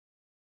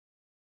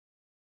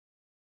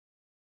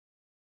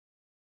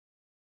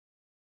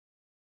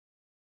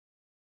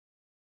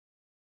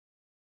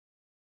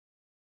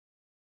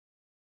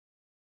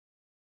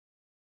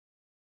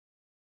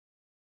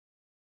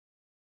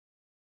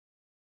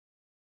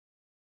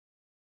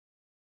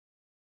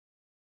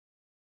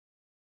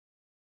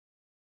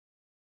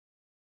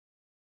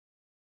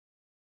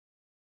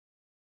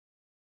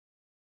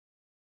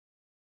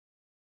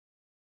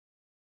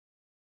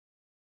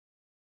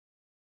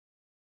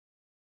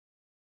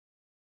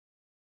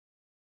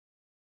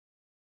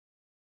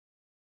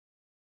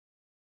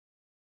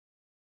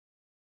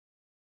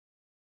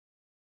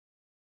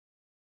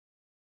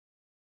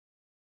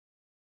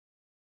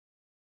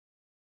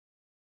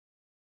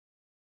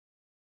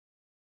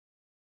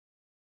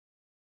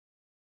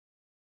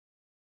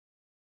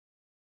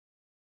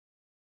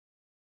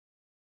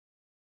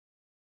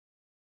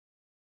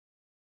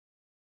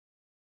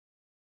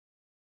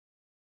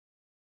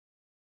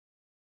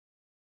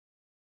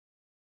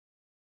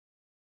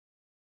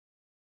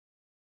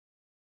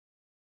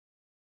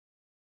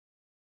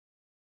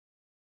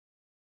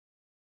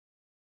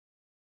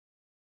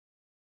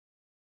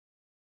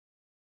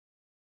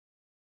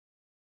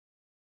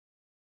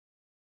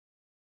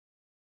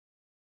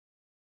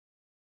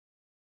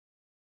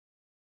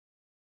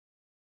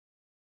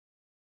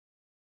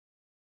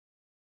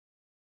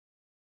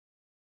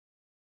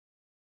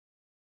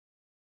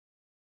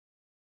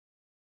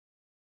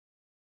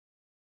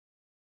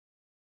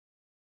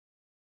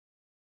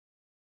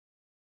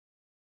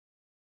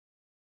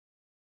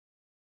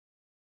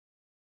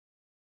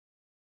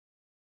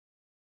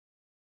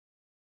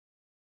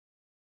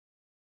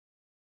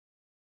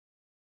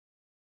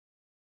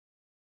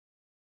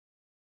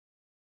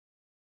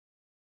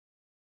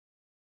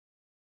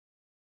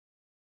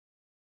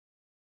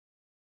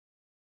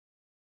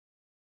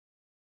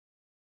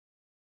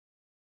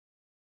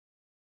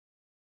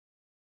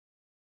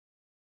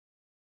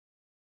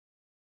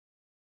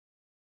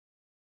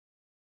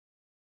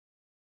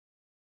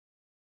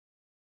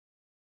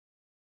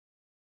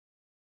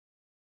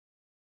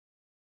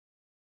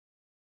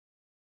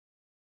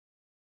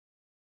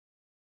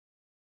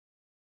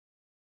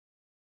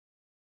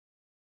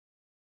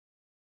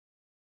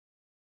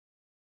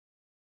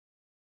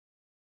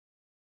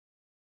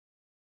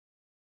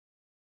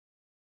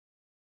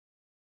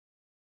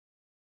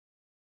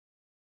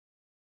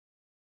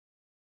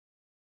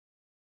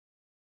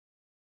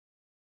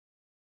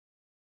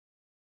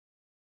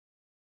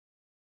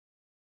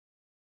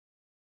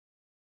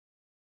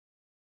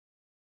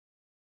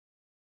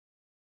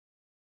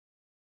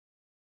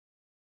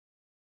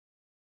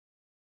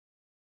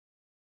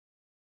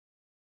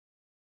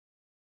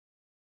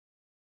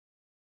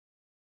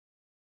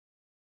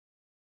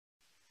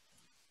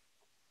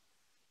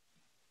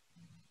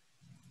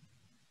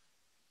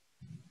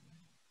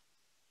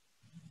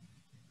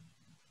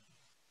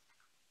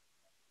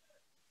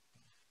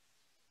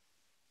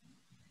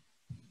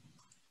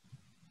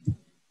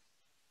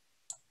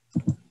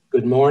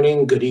Good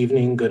morning, good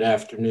evening, good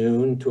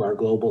afternoon to our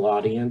global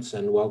audience,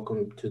 and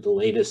welcome to the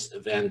latest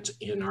event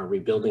in our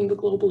Rebuilding the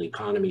Global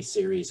Economy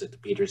series at the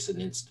Peterson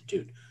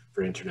Institute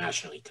for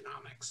International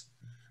Economics.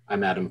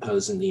 I'm Adam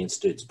Posen, the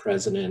Institute's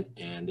president,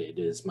 and it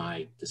is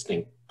my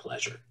distinct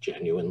pleasure,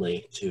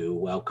 genuinely, to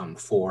welcome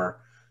four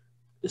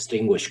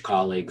distinguished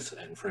colleagues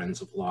and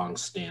friends of long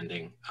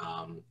standing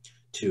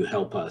to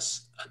help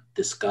us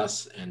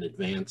discuss and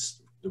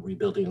advance the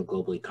Rebuilding the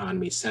Global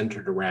Economy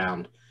centered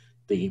around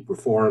the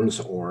reforms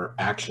or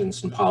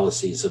actions and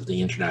policies of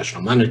the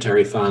International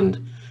Monetary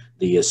Fund,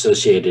 the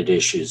associated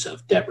issues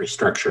of debt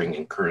restructuring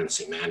and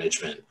currency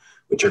management,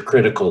 which are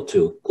critical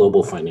to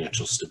global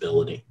financial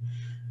stability.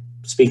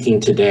 Speaking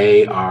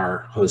today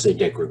are José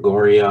de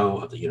Gregorio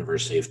of the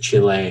University of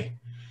Chile,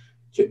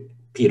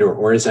 Peter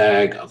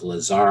Orszag of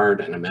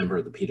Lazard and a member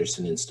of the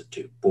Peterson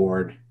Institute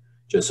board,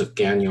 Joseph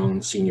Gagnon,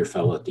 senior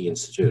fellow at the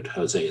Institute.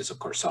 José is, of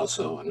course,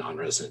 also a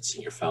non-resident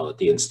senior fellow at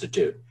the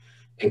Institute,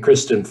 and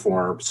Kristin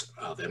Forbes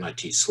of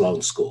MIT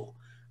Sloan School.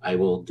 I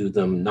will do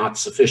them not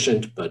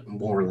sufficient, but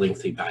more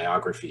lengthy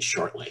biographies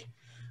shortly.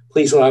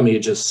 Please allow me to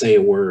just say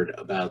a word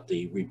about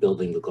the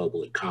Rebuilding the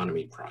Global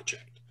Economy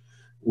project.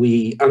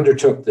 We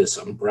undertook this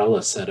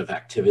umbrella set of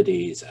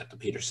activities at the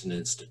Peterson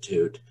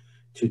Institute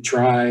to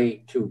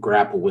try to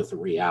grapple with the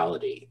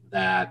reality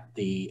that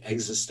the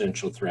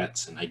existential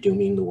threats, and I do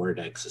mean the word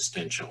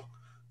existential,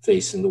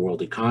 facing the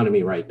world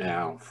economy right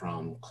now,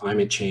 from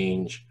climate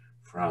change,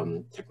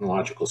 from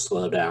technological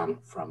slowdown,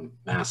 from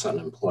mass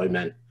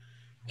unemployment,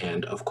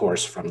 and of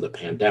course from the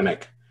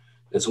pandemic,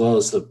 as well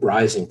as the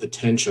rising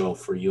potential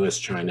for US,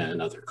 China, and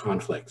other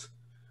conflicts,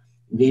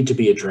 need to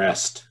be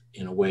addressed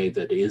in a way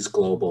that is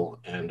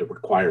global and it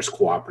requires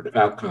cooperative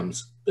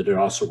outcomes, but it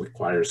also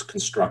requires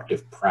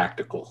constructive,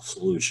 practical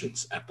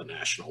solutions at the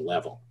national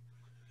level.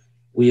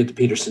 We at the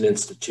Peterson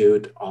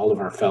Institute, all of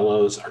our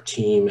fellows, our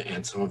team,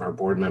 and some of our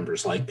board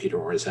members like Peter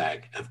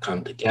Orszag have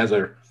come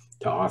together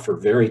to offer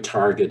very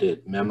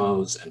targeted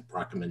memos and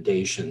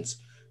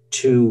recommendations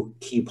to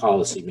key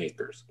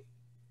policymakers.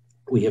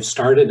 We have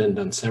started and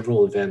done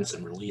several events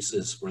and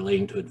releases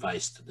relating to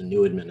advice to the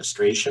new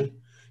administration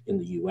in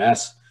the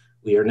US.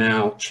 We are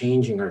now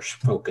changing our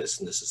focus,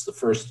 and this is the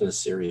first in a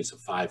series of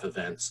 5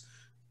 events,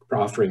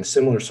 offering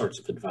similar sorts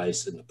of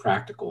advice in the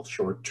practical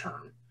short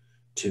term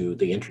to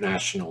the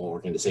international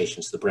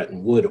organizations, the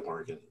Bretton Woods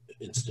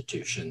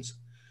institutions,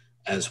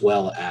 as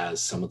well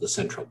as some of the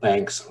central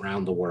banks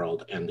around the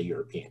world and the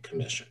European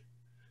Commission.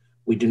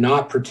 We do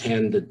not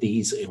pretend that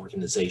these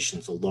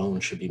organizations alone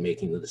should be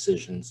making the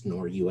decisions,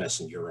 nor US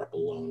and Europe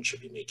alone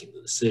should be making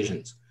the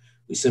decisions.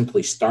 We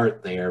simply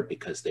start there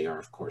because they are,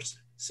 of course,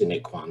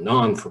 sine qua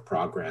non for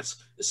progress,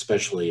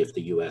 especially if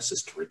the US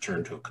is to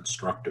return to a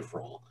constructive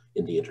role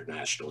in the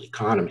international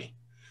economy.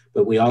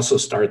 But we also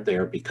start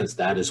there because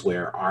that is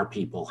where our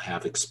people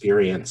have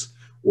experience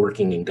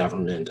working in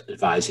government,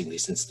 advising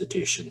these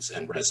institutions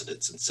and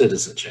residents and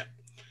citizenship.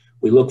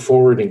 We look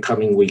forward in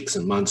coming weeks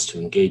and months to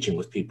engaging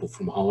with people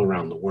from all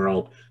around the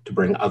world to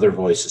bring other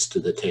voices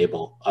to the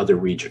table, other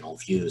regional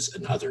views,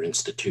 and other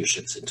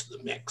institutions into the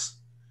mix.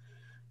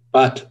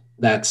 But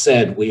that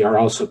said, we are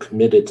also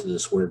committed to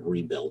this word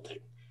rebuilding.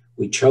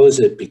 We chose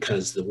it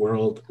because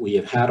we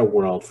have had a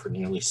world for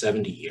nearly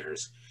 70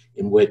 years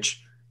in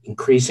which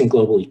increasing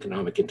global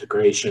economic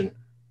integration,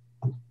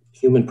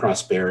 human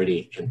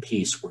prosperity, and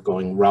peace were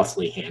going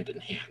roughly hand in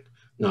hand.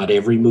 Not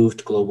every move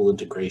to global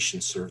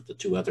integration served the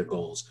 2 other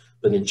goals,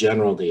 but in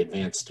general, they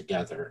advanced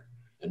together,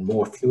 and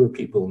fewer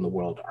people in the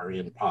world are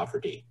in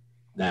poverty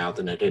now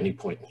than at any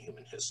point in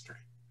human history.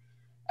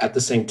 At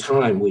the same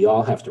time, we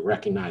all have to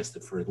recognize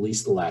that for at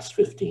least the last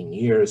 15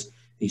 years,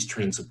 these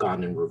trends have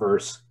gone in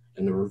reverse,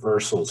 and the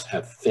reversals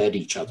have fed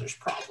each other's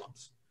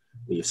problems.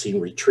 We have seen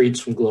retreats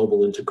from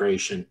global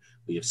integration.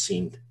 We have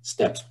seen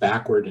steps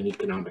backward in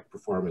economic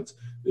performance.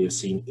 We have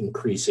seen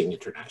increasing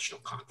international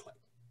conflict.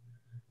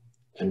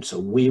 And so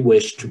we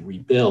wish to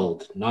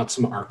rebuild not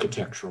some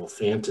architectural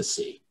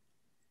fantasy,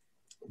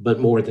 but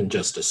more than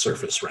just a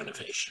surface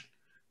renovation.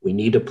 We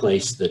need a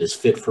place that is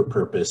fit for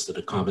purpose, that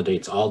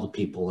accommodates all the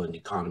people and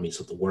economies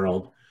of the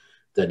world,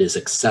 that is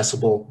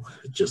accessible,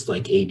 just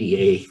like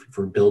ADA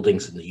for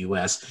buildings in the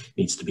US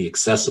needs to be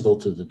accessible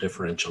to the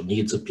differential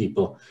needs of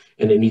people,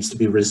 and it needs to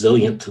be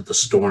resilient to the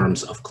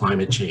storms of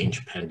climate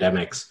change,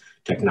 pandemics,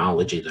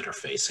 technology that are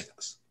facing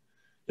us.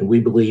 And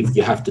we believe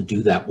you have to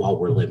do that while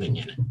we're living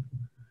in it.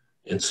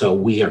 And so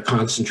we are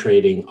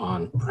concentrating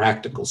on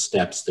practical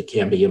steps that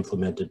can be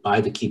implemented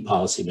by the key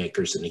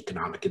policymakers and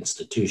economic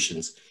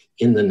institutions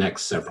in the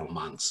next several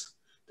months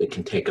that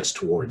can take us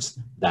towards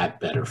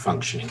that better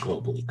functioning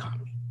global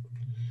economy.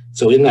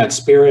 So in that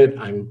spirit,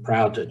 I'm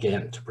proud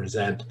again to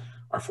present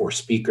our 4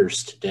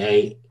 speakers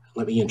today.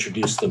 Let me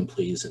introduce them,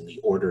 please, in the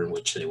order in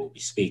which they will be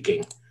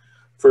speaking.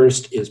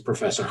 First is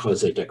Professor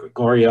José de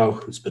Gregorio,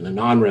 who's been a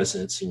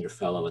non-resident senior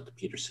fellow at the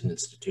Peterson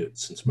Institute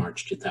since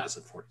March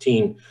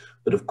 2014,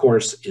 but of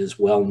course is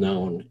well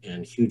known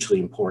and hugely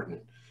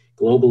important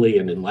globally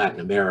and in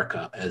Latin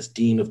America as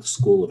Dean of the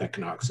School of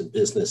Economics and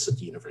Business at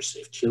the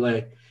University of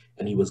Chile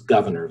and he was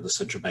governor of the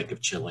Central Bank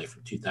of Chile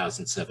from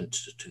 2007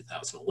 to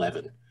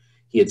 2011.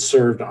 He had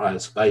served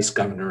as vice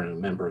governor and a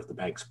member of the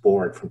bank's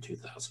board from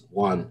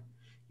 2001.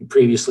 He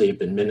previously had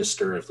been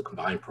minister of the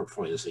combined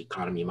portfolios of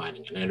economy,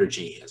 mining, and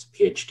energy. He has a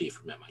PhD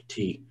from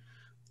MIT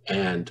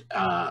and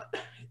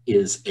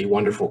is a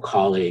wonderful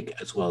colleague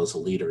as well as a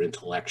leader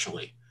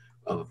intellectually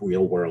of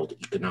real-world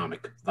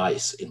economic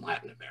advice in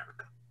Latin America.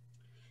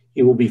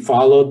 He will be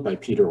followed by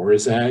Peter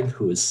Orszag,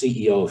 who is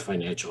CEO of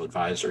financial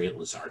advisory at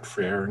Lazard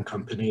Frere &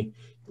 Company,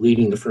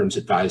 leading the firm's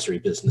advisory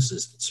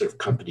businesses that serve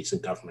companies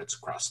and governments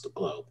across the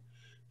globe.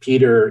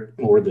 Peter,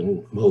 more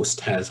than most,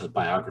 has a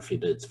biography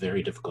that's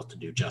very difficult to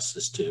do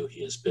justice to.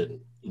 He has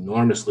been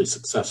enormously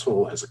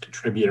successful as a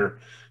contributor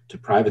to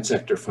private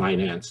sector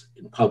finance,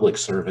 in public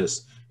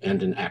service,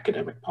 and in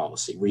academic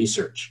policy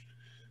research.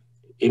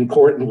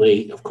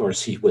 Importantly, of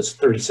course, he was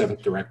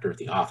 37th director of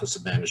the Office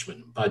of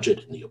Management and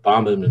Budget in the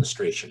Obama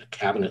administration, a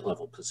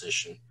cabinet-level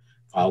position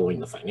following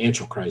the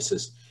financial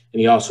crisis, and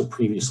he also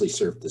previously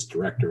served as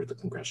director of the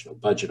Congressional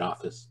Budget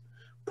Office.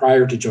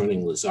 Prior to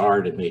joining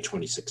Lazard in May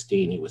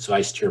 2016, he was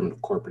vice chairman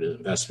of corporate and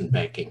investment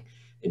banking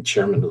and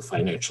chairman of the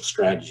Financial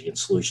Strategy and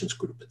Solutions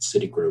Group at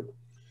Citigroup.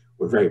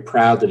 We're very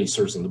proud that he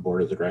serves on the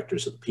board of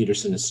directors of the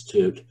Peterson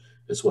Institute,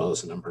 as well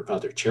as a number of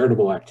other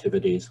charitable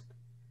activities.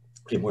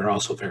 And we're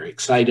also very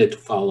excited to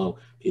follow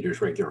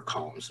Peter's regular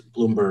columns at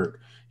Bloomberg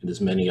and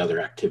his many other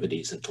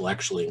activities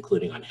intellectually,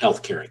 including on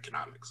healthcare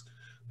economics.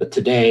 But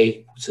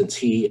today, since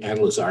he and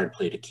Lazard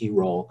played a key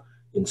role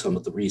in some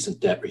of the recent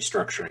debt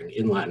restructuring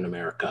in Latin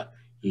America,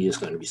 he is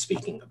going to be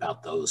speaking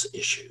about those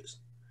issues.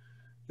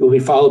 He will be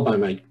followed by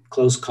my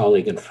close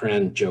colleague and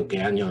friend, Joe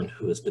Gagnon,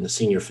 who has been a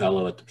senior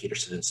fellow at the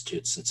Peterson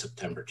Institute since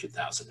September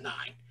 2009.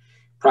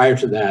 Prior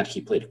to that,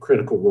 he played a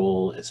critical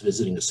role as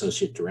visiting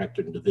associate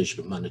director in the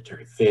Division of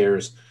Monetary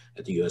Affairs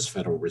at the U.S.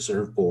 Federal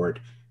Reserve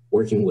Board,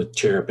 working with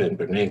Chair Ben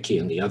Bernanke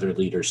and the other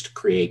leaders to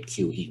create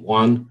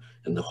QE1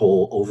 and the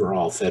whole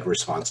overall Fed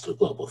response to the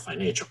global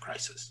financial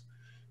crisis.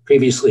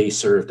 Previously, he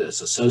served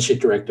as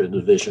associate director of the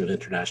Division of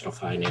International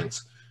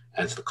Finance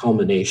as the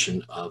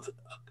culmination of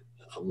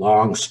a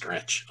long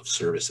stretch of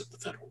service at the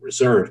Federal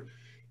Reserve.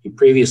 He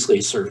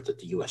previously served at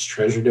the U.S.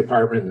 Treasury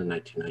Department in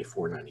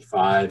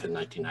 1994-95 and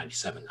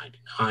 1997-99,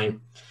 and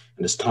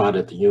has taught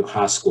at the New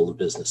Haas School of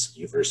Business at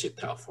the University of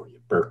California,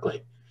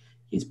 Berkeley.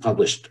 He's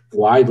published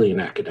widely in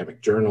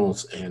academic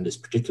journals and is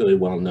particularly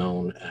well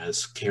known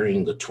as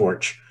carrying the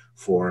torch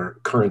for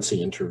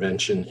currency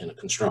intervention in a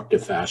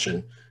constructive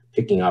fashion,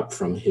 picking up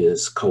from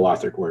his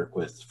co-authored work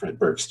with Fred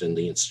Bergston,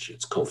 the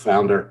Institute's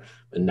co-founder,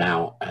 and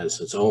now as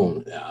his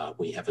own.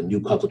 We have a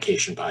new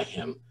publication by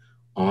him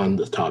on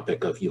the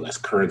topic of U.S.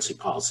 currency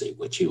policy,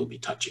 which he will be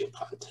touching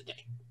upon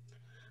today.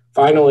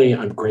 Finally,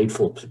 I'm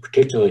grateful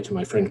particularly to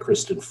my friend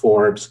Kristin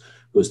Forbes,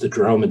 who is the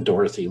Jerome and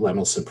Dorothy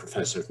Lemelson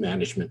Professor of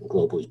Management and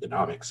Global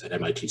Economics at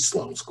MIT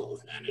Sloan School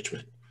of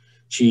Management.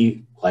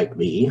 She, like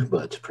me,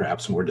 but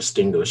perhaps more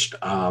distinguished,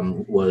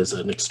 was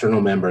an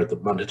external member of the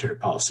Monetary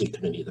Policy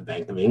Committee of the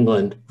Bank of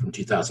England from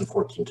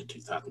 2014 to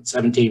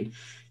 2017.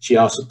 She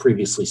also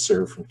previously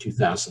served from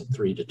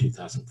 2003 to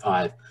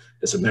 2005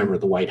 as a member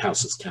of the White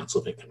House's Council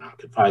of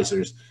Economic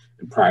Advisors,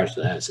 and prior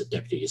to that as a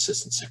Deputy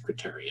Assistant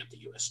Secretary at the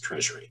U.S.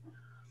 Treasury.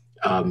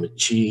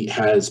 She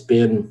has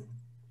been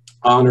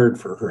honored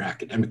for her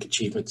academic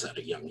achievements at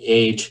a young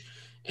age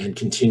and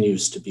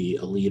continues to be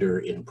a leader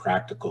in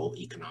practical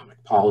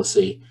economic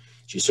policy.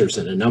 She serves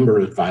in a number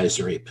of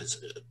advisory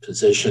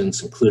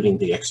positions, including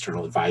the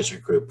External Advisory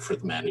Group for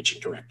the Managing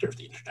Director of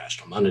the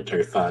International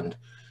Monetary Fund.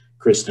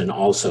 Kristin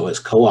also has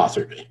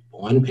co-authored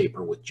one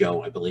paper with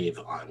Joe, I believe,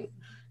 on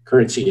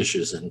currency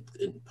issues in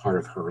part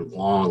of her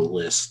long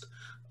list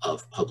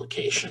of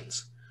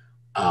publications.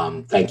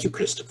 Thank you,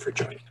 Kristin, for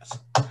joining us.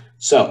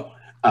 So,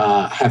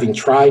 having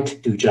tried to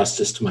do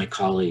justice to my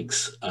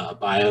colleagues'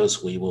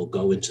 bios, we will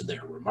go into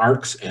their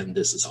remarks, and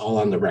this is all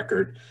on the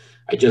record.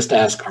 I just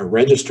ask our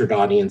registered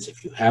audience,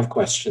 if you have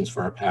questions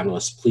for our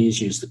panelists,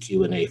 please use the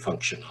Q&A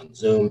function on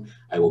Zoom.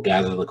 I will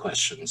gather the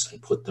questions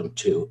and put them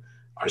to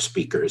our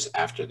speakers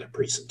after their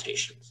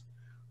presentations.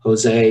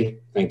 Jose,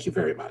 thank you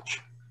very much.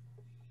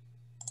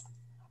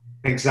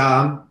 Thanks,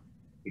 Adam.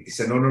 It is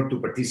an honor to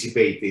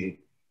participate in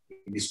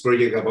this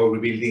project about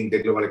rebuilding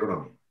the global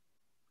economy.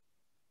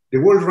 The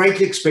world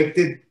rightly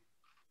expected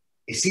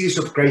a series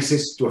of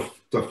crises to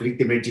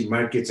afflict emerging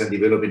markets and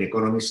developing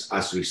economies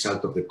as a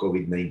result of the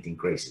COVID-19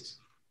 crisis.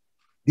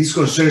 This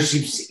concern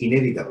seems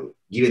inevitable,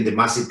 given the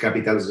massive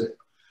capital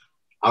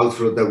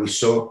outflow that we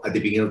saw at the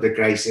beginning of the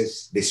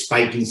crisis, the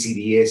spike in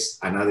CDS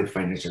and other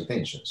financial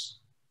tensions.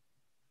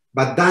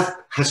 But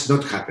that has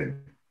not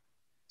happened.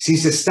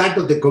 Since the start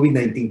of the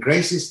COVID-19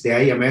 crisis, the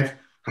IMF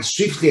has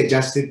swiftly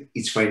adjusted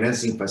its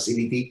financing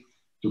facility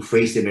to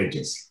face the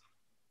emergency.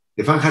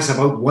 The fund has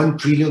about $1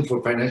 trillion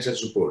for financial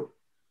support,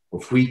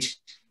 of which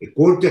a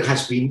quarter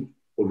has been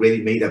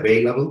already made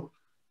available,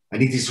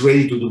 and it is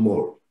ready to do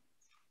more.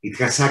 It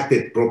has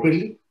acted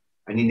properly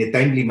and in a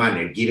timely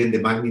manner, given the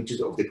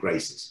magnitude of the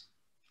crisis.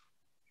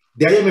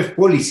 The IMF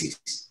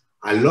policies,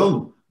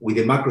 along with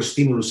the macro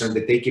stimulus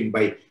undertaken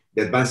by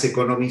the advanced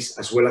economies,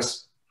 as well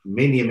as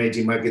many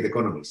emerging market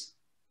economies,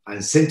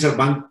 and central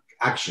bank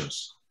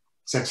actions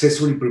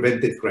successfully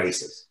prevented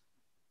crisis.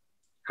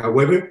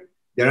 However,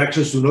 their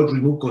actions do not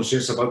remove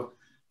concerns about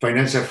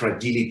financial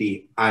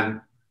fragility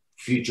and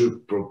future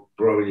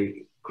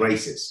probably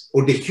crisis,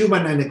 or the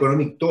human and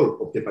economic toll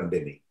of the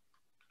pandemic.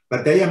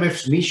 But the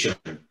IMF's mission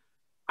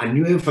and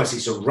new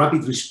emphasis on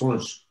rapid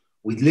response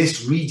with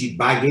less rigid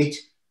baggage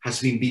has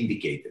been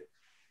vindicated.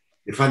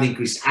 The fund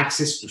increased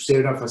access to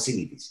several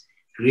facilities,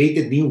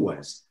 created new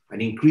ones,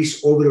 and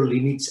increased overall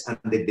limits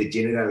under the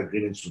general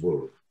agreements to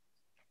borrow.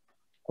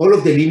 All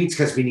of the limits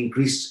has been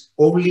increased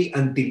only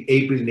until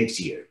April next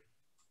year.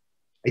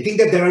 I think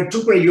that there are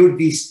two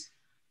priorities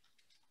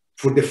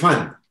for the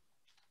fund.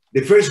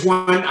 The first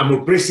one, and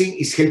more pressing,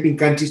 is helping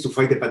countries to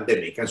fight the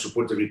pandemic and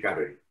support the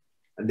recovery.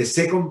 And the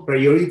second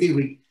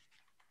priority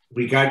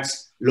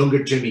regards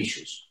longer-term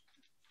issues.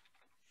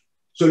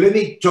 So let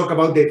me talk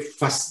about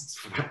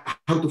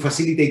how to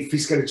facilitate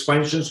fiscal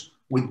expansions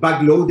with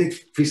backloaded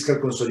fiscal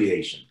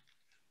consolidation.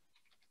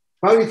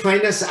 Public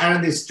finances are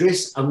under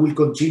stress and will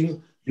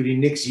continue during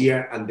next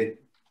year and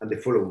the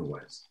following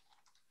ones.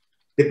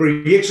 The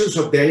projections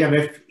of the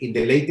IMF in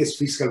the latest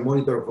fiscal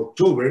monitor of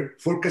October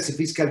forecast a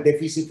fiscal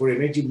deficit for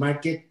emerging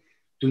market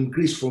to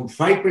increase from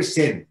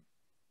 5%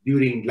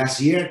 during last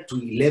year to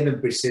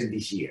 11%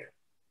 this year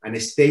and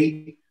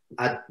stay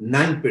at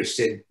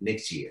 9%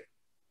 next year.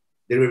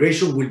 The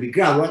reversion will be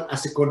gradual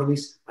as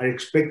economies are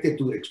expected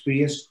to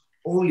experience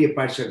only a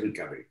partial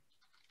recovery.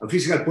 And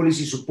fiscal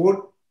policy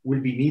support will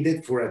be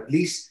needed for at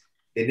least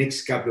the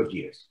next couple of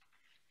years.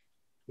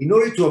 In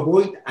order to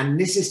avoid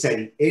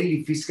unnecessary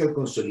early fiscal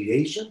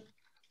consolidation,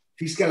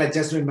 fiscal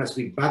adjustment must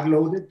be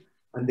backloaded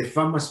and the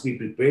fund must be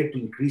prepared to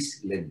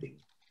increase lending.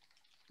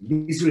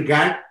 In this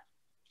regard,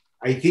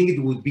 I think it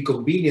would be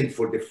convenient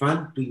for the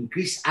fund to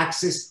increase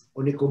access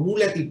on a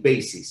cumulative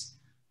basis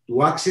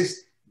to access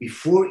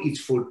before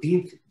its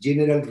 14th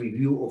general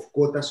review of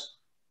quotas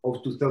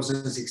of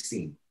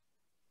 2016,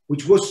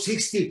 which was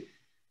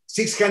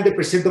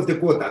 600% of the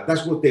quota.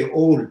 That's what the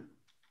old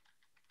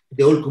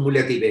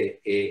cumulative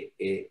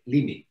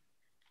limit.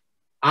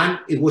 And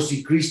it was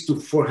increased to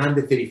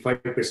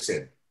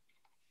 435%.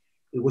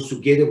 It was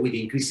together with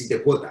increasing the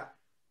quota.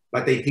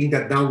 But I think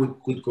that now we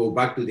could go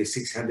back to the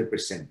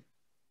 600%.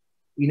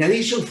 In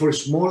addition, for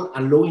small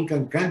and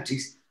low-income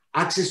countries,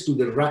 access to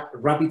the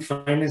rapid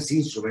finance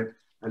instrument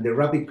and the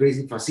rapid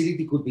credit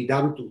facility could be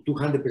doubled to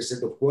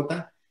 200% of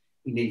quota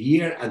in a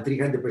year and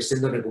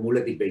 300% on a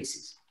cumulative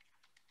basis.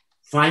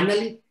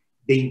 Finally,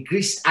 the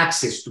increased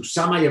access to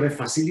some IMF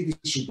facilities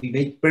should be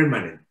made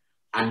permanent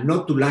and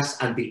not to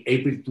last until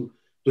April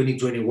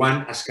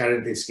 2021 as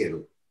currently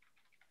scheduled.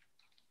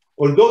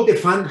 Although the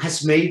fund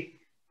has made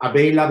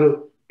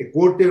available a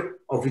quarter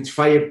of its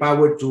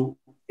firepower to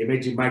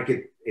emerging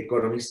market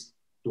economies,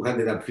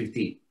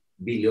 $250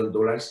 billion,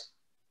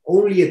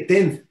 only a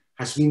tenth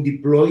has been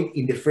deployed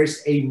in the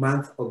first 8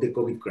 months of the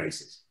COVID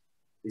crisis.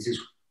 This is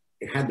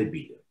 $100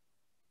 billion.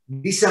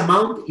 This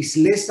amount is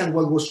less than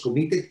what was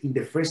committed in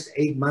the first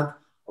 8 months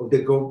of the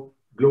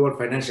global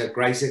financial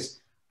crisis,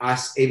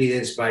 as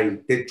evidenced by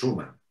Ted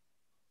Truman.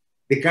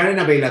 The current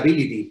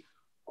availability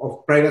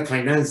of private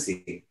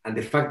financing and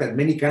the fact that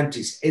many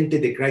countries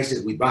entered the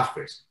crisis with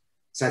buffers,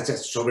 such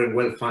as sovereign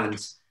wealth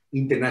funds,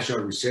 international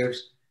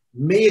reserves,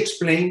 may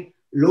explain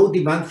low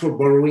demand for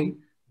borrowing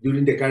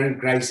during the current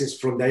crisis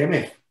from the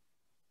IMF.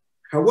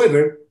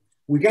 However,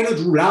 we cannot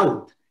rule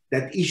out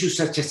that issues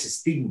such as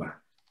stigma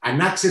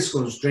and access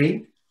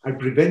constraint are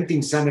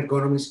preventing some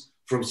economies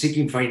from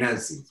seeking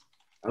financing,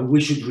 and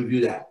we should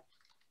review that.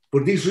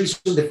 For this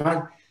reason, the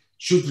fund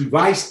should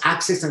revise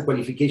access and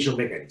qualification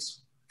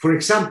mechanisms. For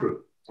example,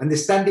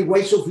 understanding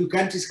why so few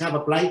countries have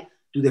applied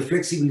to the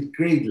flexible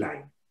credit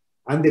line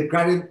and the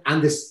current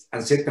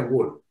uncertain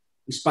world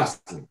is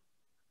puzzling.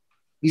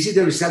 Is it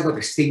the result of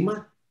a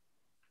stigma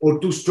or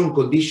too strong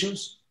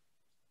conditions?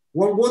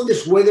 One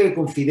wonders whether a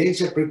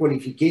confidential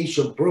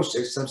pre-qualification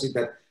process, something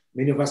that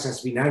many of us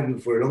have been arguing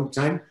for a long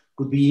time,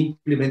 could be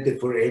implemented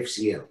for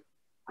FCL,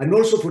 and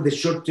also for the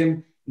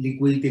short-term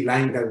liquidity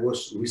line that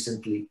was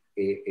recently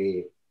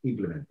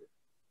implemented.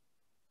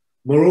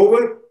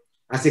 Moreover,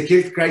 as the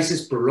health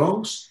crisis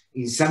prolongs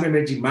in some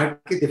emerging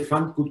markets, the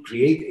fund could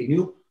create a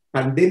new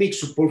pandemic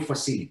support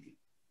facility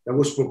that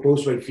was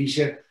proposed by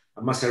Fisher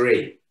and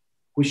Massarelli,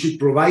 which should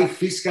provide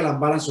fiscal and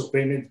balance of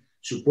payment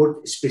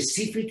support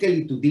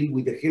specifically to deal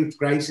with the health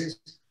crisis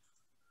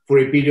for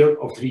a period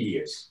of 3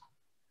 years.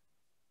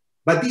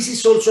 But this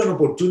is also an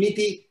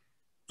opportunity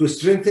to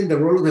strengthen the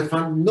role of the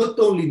fund, not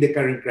only in the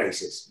current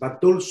crisis,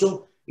 but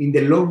also in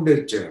the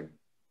longer term.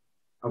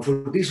 And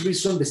for this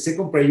reason, the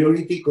second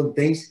priority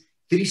contains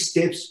 3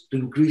 steps to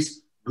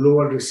increase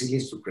global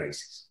resilience to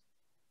crisis.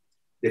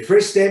 The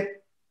first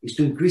step is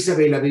to increase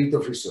availability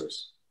of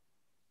resources.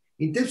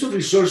 In terms of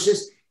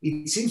resources,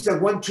 it seems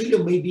that 1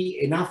 trillion may be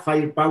enough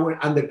firepower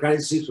under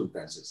current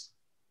circumstances.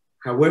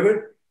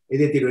 However, a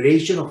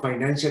deterioration of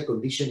financial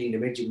condition in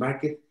emerging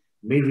markets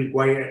may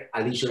require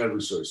additional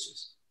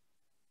resources.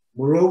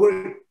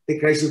 Moreover, the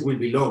crisis will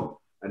be long,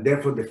 and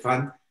therefore the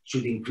fund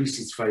should increase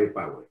its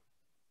firepower.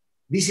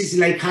 This is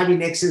like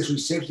having excess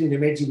reserves in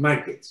emerging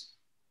markets.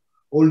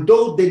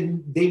 Although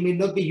they may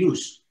not be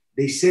used,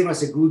 they serve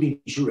as a good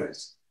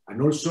insurance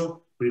and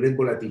also prevent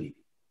volatility.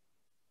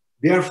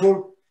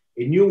 Therefore,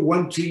 a new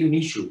 1 trillion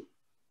issue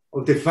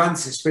of the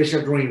fund's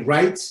special drawing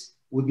rights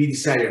would be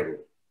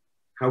desirable.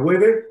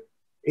 However,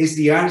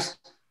 SDRs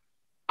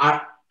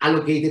are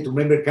allocated to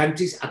member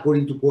countries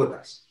according to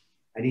quotas.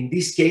 And in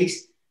this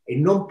case, a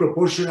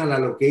non-proportional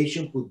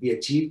allocation could be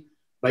achieved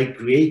by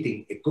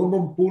creating a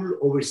common pool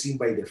overseen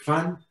by the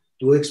fund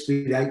to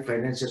expedite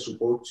financial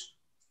support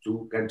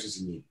to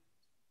countries in need.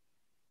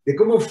 The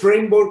common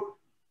framework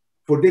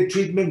for debt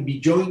treatment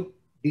beyond,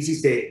 this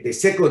is the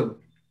second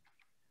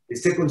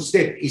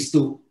step, is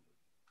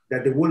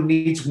that the world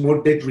needs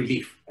more debt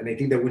relief. And I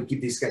think that we'll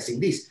keep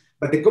discussing this.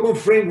 But the common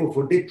framework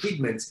for debt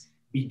treatments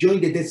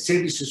beyond the Debt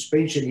Service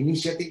Suspension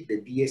Initiative, the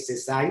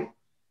DSSI,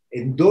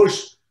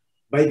 endorsed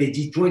by the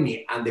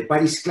G20 and the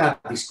Paris Club,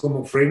 this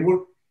common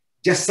framework,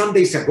 just some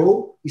days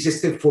ago, is a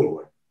step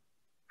forward.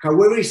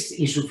 However, it's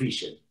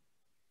insufficient.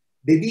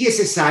 The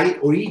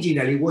DSSI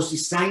originally was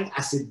designed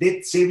as a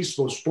debt service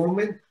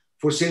postponement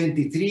for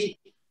 73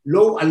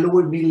 low and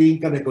lower middle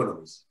income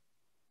economies.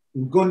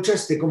 In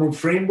contrast, the common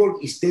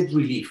framework is debt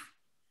relief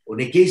on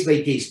a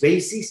case-by-case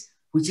basis,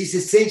 which is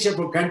essential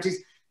for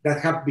countries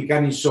that have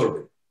become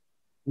insolvent.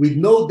 With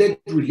no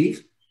debt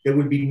relief, there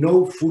will be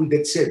no full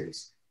debt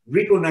service.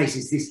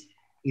 Recognizes this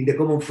in the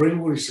common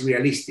framework is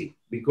realistic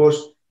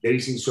because there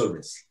is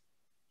insolvency.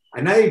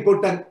 Another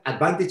important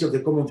advantage of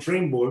the common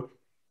framework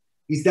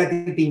is that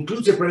it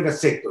includes the private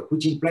sector,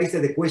 which implies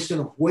that the question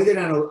of whether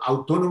an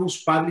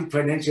autonomous public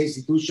financial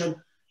institution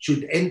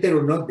should enter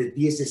or not the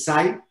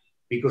DSSI,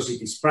 because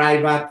it is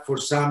private for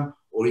some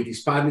or it is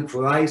public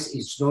for others,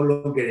 is no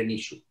longer an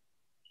issue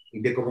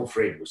in the common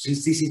framework,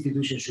 since this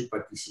institution should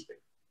participate.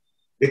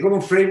 The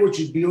common framework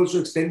should be also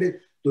extended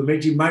to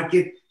emerging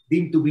markets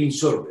deemed to be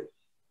insolvent.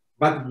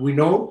 But we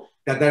know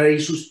that there are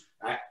issues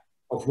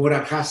of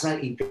moral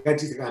hazard in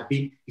countries that have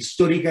been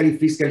historically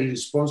fiscally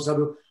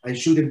responsible and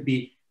shouldn't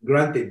be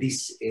granted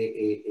this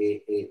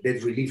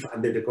debt relief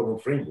under the common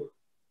framework.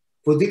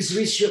 For this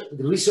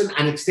reason,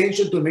 an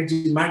extension to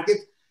emerging market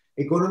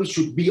economies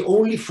should be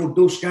only for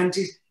those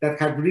countries that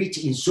have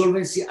reached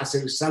insolvency as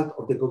a result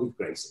of the COVID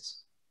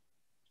crisis.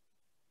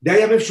 The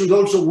IMF should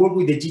also work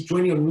with the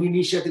G20 on new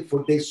initiatives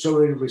for their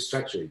sovereign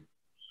restructuring.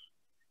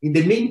 In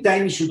the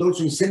meantime, it should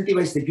also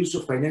incentivize the use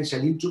of financial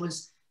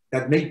instruments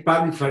that make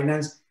public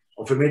finance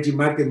of emerging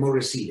markets more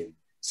resilient,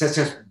 such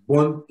as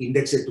bond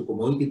indexed to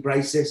commodity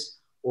prices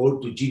or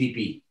to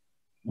GDP.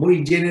 More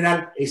in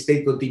general,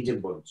 state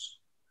contingent bonds.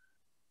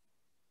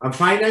 And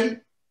finally,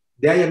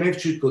 the IMF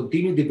should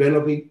continue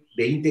developing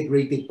the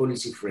integrated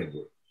policy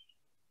framework.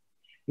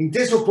 In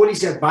terms of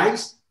policy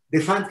advice, the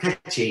fund has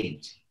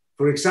changed.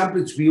 For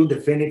example, its view on the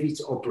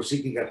benefits of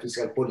procyclical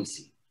fiscal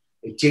policy,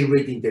 exchange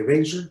rate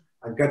intervention,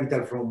 and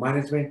capital flow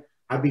management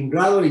have been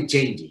gradually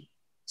changing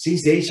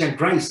since the Asian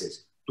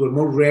crisis to a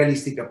more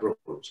realistic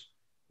approach,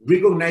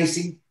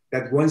 recognizing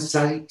that one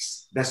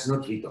size does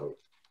not fit all.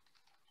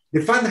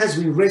 The fund has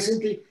been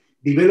recently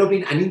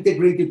developing an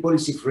integrated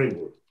policy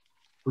framework,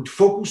 which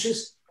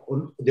focuses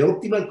on the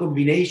optimal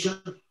combination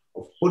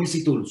of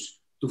policy tools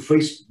to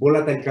face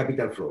volatile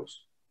capital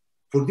flows.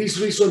 For this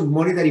reason,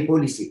 monetary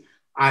policy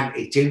and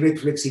exchange rate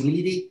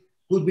flexibility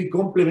could be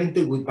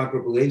complemented with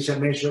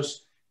macroprudential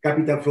measures,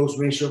 capital flows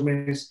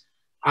measurements,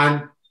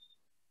 and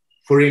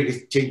foreign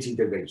exchange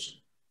intervention.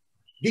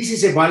 This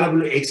is a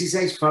valuable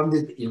exercise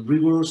founded in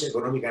rigorous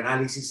economic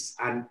analysis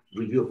and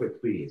review of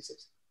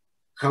experiences.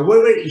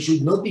 However, it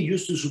should not be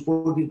used to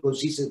support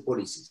inconsistent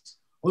policies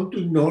or to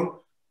ignore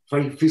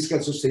fiscal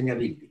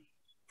sustainability.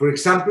 For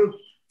example,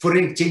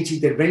 foreign exchange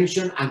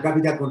intervention and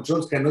capital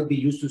controls cannot be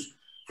used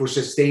for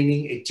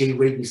sustaining exchange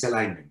rate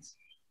misalignments.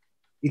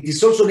 It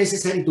is also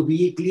necessary to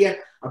be clear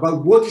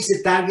about what is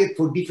the target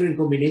for different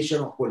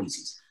combinations of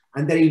policies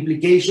and their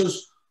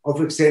implications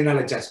of external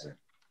adjustment.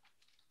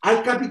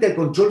 Are capital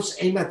controls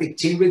aimed at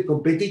exchange rate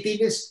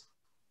competitiveness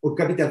or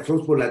capital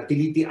flows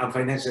volatility and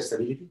financial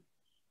stability?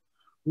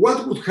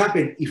 What would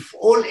happen if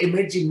all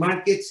emerging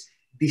markets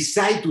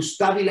decide to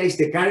stabilize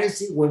the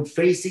currency when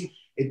facing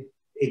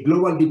a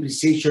global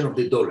depreciation of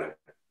the dollar?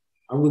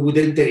 And we would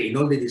enter in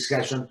all the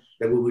discussion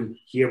that we will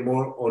hear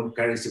more on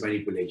currency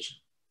manipulation.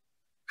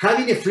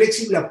 Having a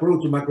flexible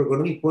approach to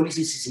macroeconomic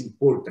policies is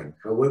important.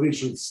 However, it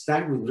should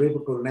start with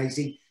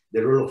recognizing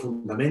the role of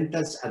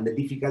fundamentals and the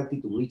difficulty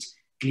to reach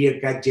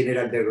clear-cut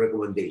general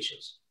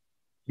recommendations.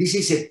 This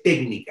is a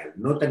technical,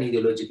 not an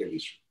ideological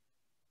issue.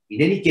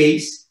 In any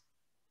case,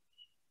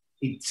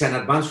 it's an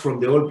advance from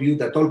the old view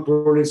that all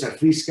problems are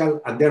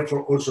fiscal and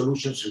therefore all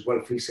solutions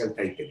require fiscal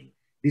tightening.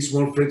 This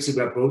more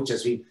flexible approach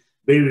has been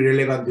very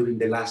relevant during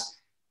the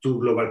last two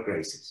global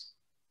crises.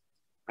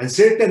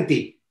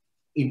 Uncertainty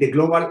in the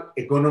global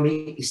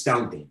economy is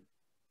daunting.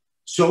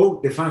 So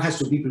the fund has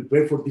to be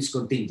prepared for these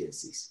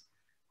contingencies.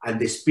 And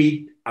the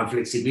speed and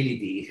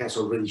flexibility it has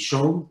already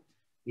shown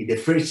in the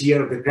first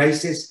year of the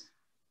crisis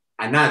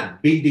and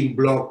add building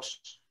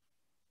blocks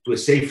to a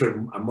safer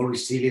and more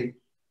resilient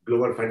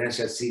global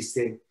financial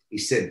system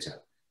essential.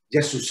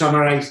 Just to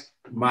summarize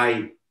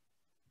my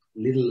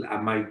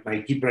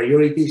my key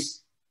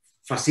priorities: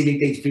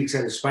 facilitate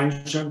fiscal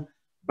expansion,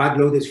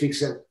 backloaded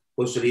fiscal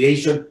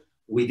consolidation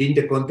within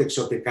the context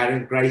of the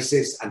current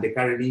crisis and the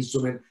current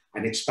instrument,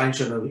 and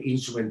expansion of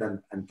instrument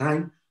and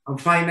time. And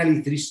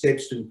finally, 3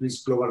 steps to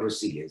increase global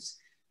resilience: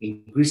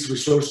 increase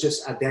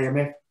resources at the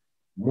IMF,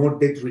 more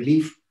debt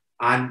relief,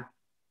 and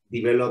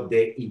develop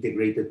the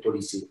integrated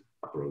policy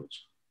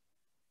approach.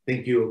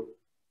 Thank you,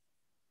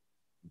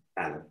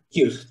 Alan.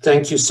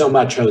 Thank you so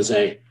much,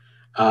 Jose.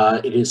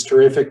 It is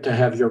terrific to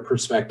have your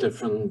perspective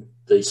from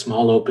the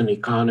small open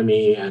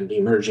economy and the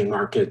emerging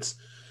markets,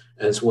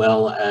 as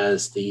well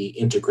as the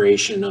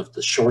integration of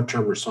the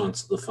short-term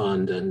response to the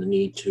fund and the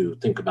need to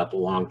think about the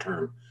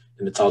long-term.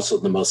 And it's also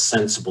the most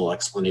sensible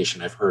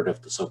explanation I've heard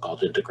of the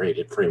so-called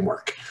integrated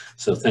framework.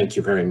 So thank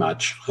you very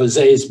much.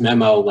 Jose's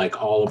memo,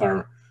 like all of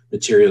our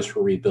materials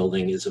for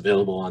rebuilding, is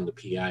available on the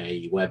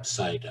PIIE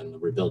website and the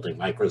Rebuilding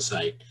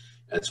microsite,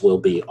 as will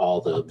be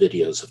all the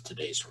videos of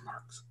today's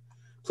remarks.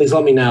 Please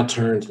let me now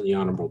turn to the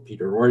Honorable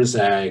Peter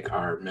Orszag,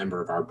 our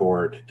member of our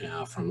board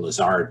from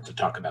Lazard, to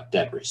talk about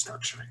debt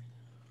restructuring.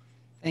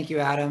 Thank you,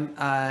 Adam,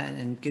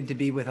 and good to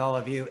be with all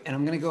of you. And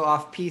I'm going to go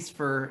off piece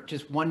for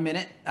just 1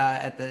 minute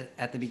at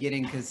the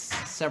beginning, because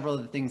several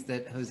of the things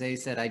that Jose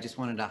said, I just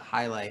wanted to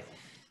highlight.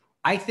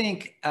 I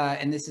think,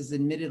 and this is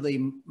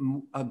admittedly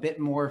a bit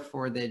more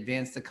for the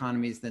advanced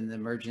economies than the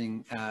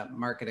emerging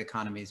market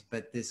economies,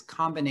 but this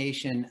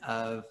combination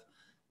of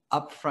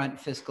upfront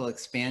fiscal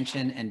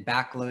expansion and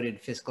backloaded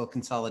fiscal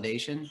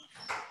consolidation,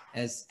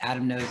 as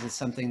Adam knows, is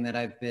something that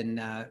I've been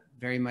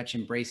very much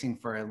embracing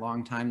for a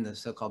long time. The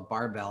so-called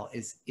barbell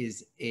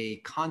is a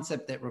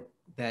concept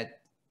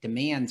that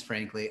demands,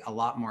 frankly, a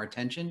lot more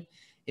attention.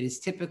 It is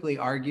typically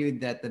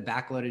argued that the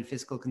backloaded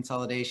fiscal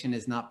consolidation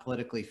is not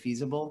politically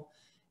feasible.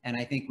 And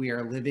I think we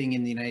are living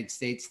in the United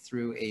States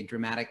through a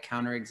dramatic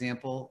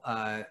counterexample.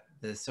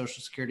 The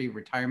Social Security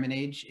retirement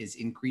age is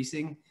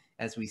increasing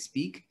as we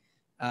speak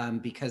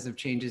because of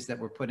changes that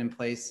were put in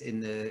place in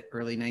the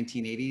early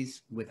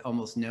 1980s with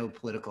almost no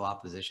political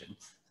opposition.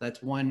 So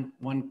that's one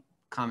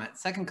comment.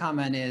 Second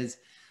comment is,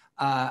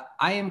 I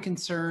am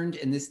concerned,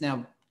 and this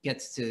now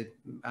gets to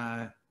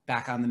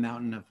back on the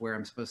mountain of where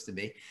I'm supposed to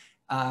be,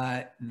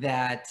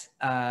 that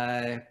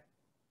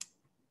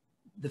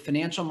the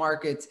financial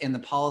markets and the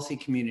policy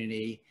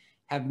community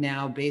have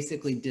now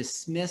basically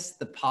dismissed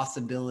the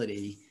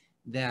possibility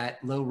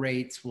that low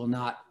rates will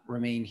not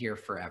remain here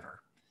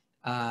forever.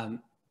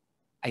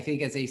 I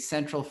think as a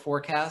central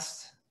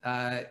forecast,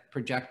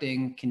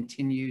 projecting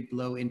continued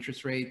low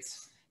interest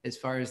rates as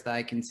far as the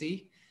eye can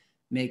see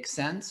makes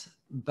sense,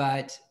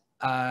 but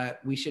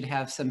we should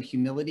have some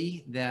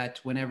humility that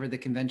whenever the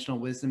conventional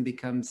wisdom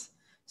becomes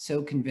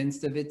so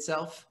convinced of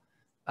itself,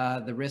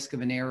 the risk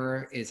of an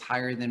error is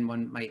higher than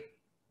one might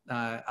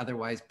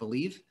otherwise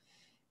believe,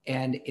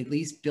 and at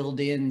least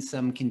build in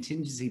some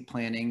contingency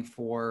planning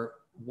for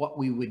what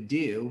we would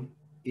do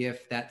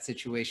if that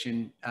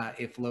situation,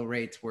 if low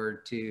rates were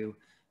to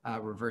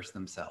reverse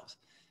themselves,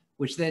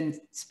 which then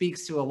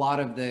speaks to a lot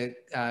of the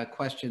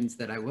questions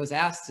that I was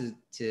asked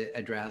to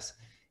address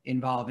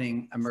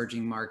involving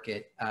emerging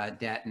market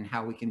debt and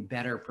how we can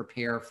better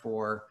prepare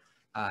for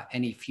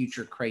any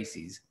future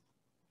crises,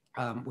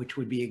 which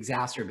would be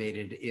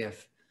exacerbated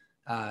if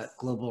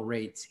global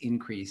rates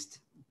increased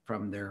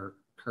from their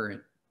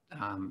current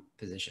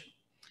position.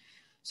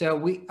 So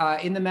we,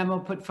 in the memo,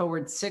 put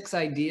forward 6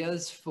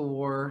 ideas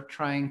for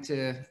trying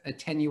to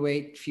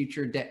attenuate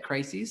future debt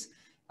crises,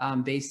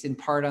 based in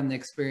part on the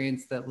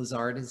experience that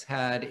Lazard has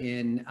had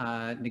in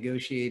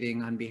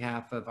negotiating on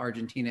behalf of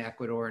Argentina,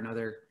 Ecuador, and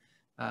other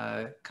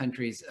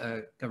countries,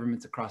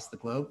 governments across the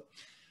globe.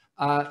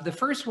 The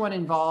first one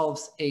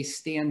involves a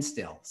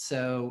standstill.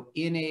 So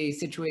in a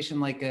situation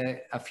like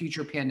a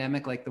future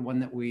pandemic, like the one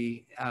that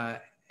we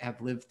have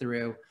lived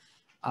through,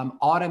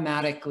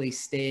 automatically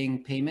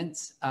staying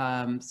payments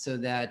so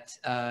that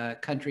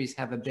countries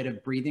have a bit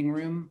of breathing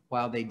room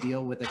while they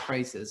deal with a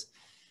crisis.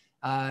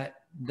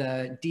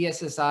 The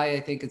DSSI, I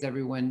think, as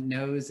everyone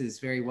knows, is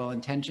very well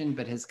intentioned,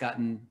 but has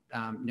gotten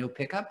no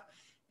pickup.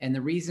 And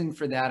the reason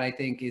for that, I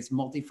think, is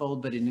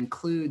multifold, but it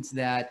includes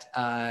that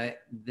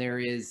there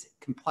is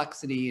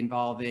complexity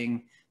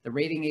involving the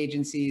rating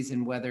agencies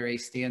and whether a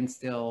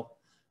standstill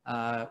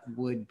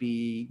would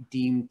be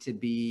deemed to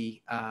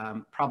be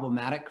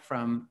problematic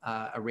from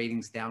a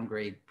ratings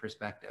downgrade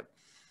perspective.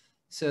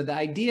 So the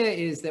idea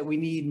is that we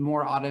need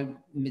more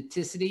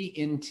automaticity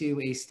into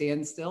a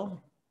standstill.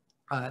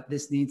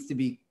 This needs to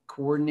be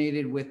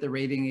coordinated with the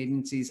rating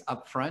agencies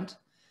up front.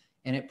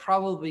 And it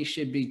probably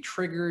should be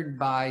triggered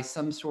by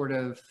some sort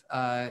of,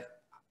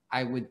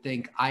 I would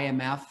think,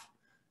 IMF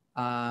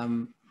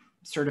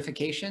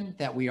certification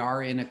that we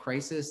are in a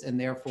crisis and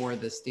therefore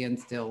the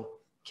standstill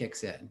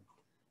kicks in.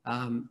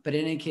 But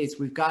in any case,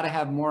 we've got to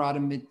have more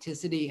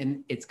automaticity,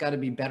 and it's got to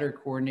be better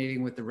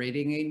coordinating with the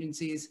rating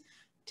agencies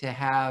to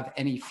have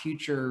any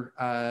future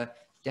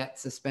debt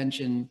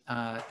suspension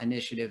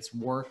initiatives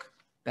work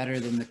better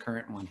than the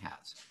current one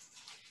has.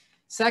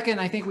 Second,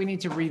 I think we need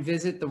to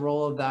revisit the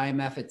role of the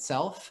IMF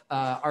itself.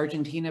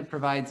 Argentina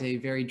provides a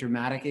very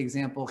dramatic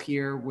example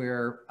here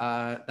where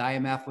the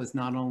IMF was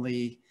not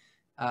only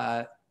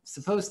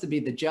supposed to be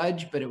the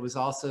judge, but it was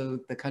also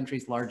the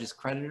country's largest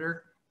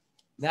creditor.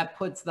 That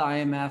puts the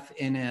IMF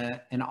in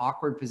an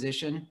awkward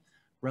position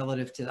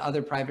relative to the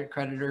other private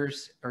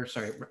creditors, or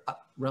sorry,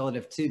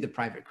 relative to the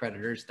private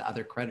creditors, the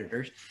other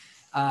creditors,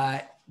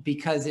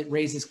 because it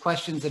raises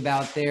questions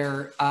about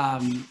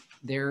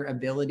their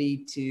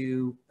ability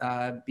to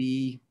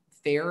be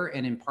fair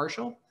and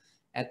impartial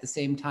at the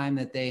same time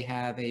that they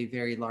have a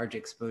very large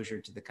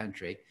exposure to the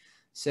country.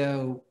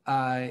 So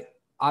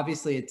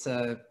obviously it's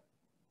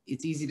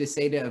easy to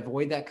say to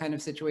avoid that kind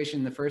of situation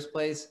in the first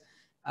place,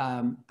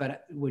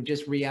 but would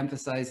just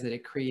reemphasize that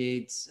it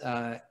creates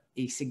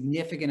a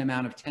significant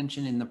amount of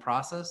tension in the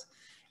process.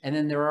 And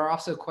then there are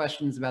also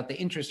questions about the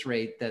interest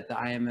rate that the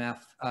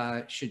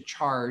IMF should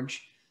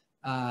charge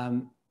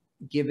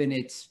given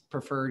its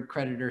preferred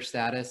creditor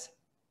status,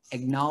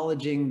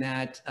 acknowledging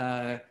that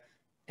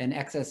an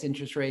excess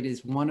interest rate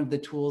is one of the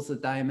tools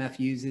that the IMF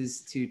uses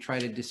to try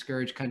to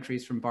discourage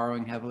countries from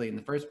borrowing heavily in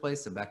the first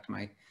place. So back to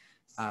my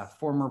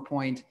former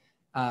point,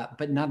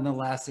 but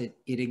nonetheless, it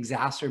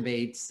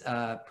exacerbates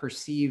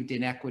perceived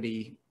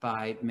inequity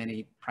by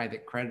many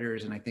private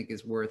creditors, and I think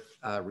is worth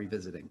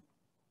revisiting.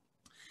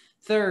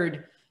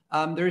 Third,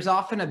 there's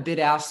often a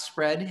bid-ask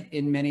spread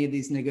in many of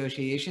these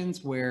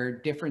negotiations where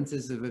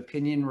differences of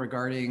opinion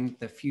regarding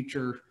the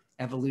future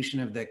evolution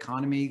of the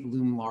economy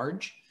loom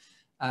large,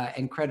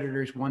 and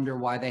creditors wonder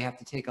why they have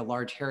to take a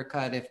large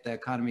haircut if the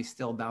economy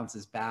still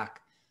bounces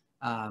back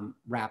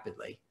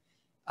rapidly.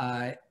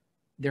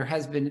 There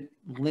has been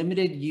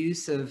limited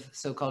use of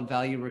so-called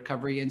value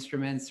recovery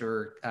instruments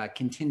or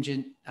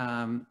contingent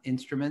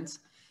instruments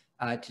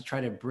to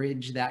try to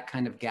bridge that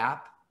kind of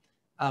gap.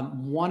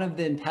 One of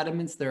the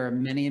impediments, there are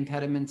many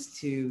impediments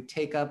to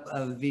take up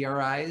of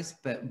VRIs,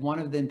 but one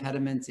of the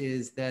impediments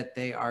is that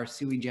they are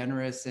sui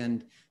generis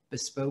and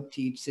bespoke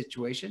to each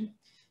situation.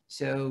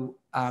 So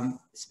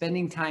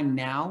spending time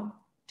now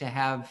to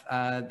have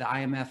the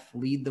IMF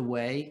lead the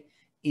way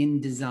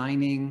in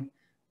designing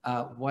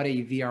what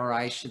a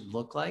VRI should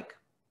look like.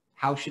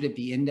 How should it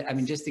be I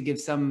mean, just to give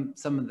some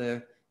of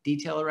the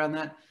detail around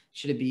that,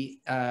 should it be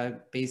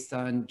based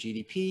on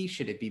GDP?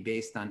 Should it be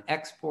based on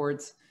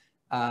exports?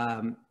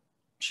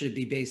 Should it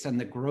be based on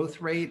the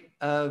growth rate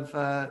of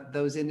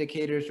those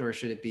indicators, or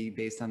should it be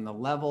based on the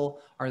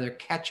level? Are there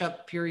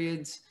catch-up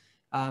periods?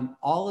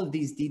 All of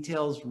these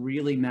details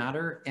really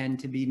matter, and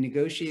to be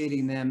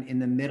negotiating them in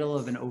the middle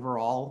of an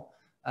overall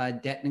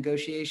debt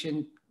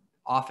negotiation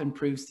often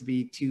proves to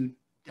be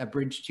a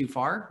bridge too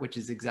far, which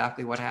is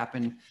exactly what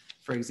happened,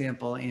 for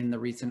example, in the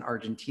recent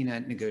Argentina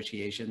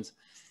negotiations.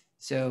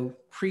 So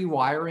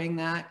pre-wiring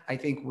that, I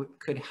think,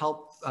 could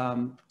help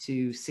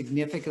to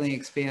significantly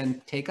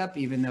expand take-up,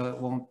 even though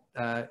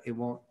it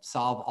won't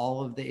solve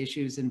all of the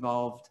issues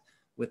involved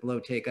with low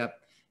take-up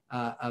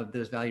of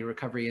those value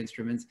recovery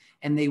instruments.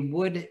 And they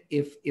would,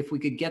 if we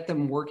could get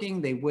them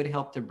working, they would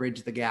help to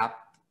bridge the gap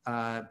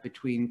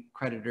between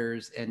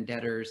creditors and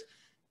debtors,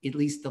 at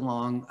least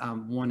along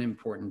one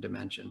important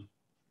dimension.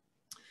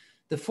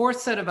 The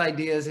fourth set of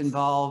ideas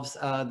involves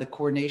the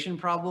coordination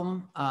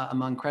problem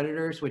among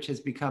creditors, which has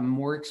become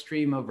more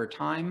extreme over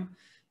time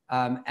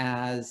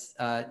as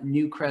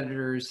new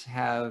creditors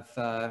have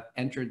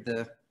entered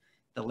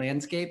the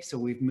landscape. So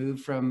we've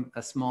moved from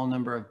a small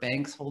number of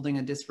banks holding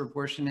a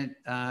disproportionate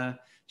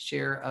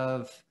share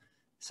of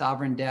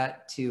sovereign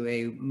debt to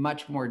a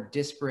much more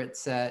disparate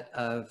set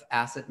of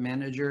asset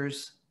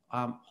managers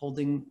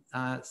holding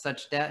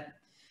such debt.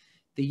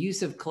 The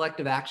use of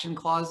collective action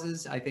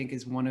clauses, I think,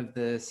 is one of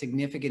the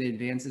significant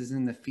advances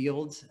in the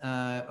field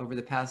over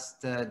the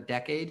past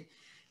decade.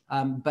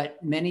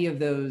 But many of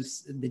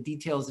the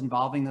details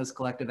involving those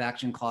collective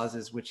action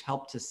clauses, which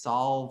help to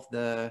solve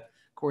the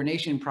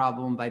coordination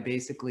problem by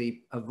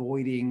basically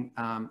avoiding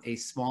a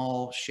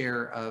small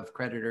share of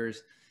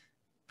creditors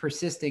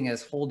persisting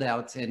as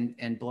holdouts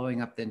and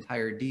blowing up the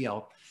entire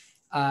deal.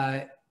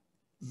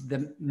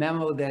 The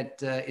memo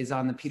that is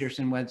on the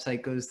Peterson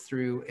website goes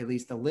through at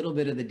least a little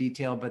bit of the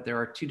detail, but there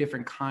are two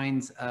different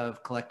kinds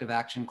of collective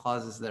action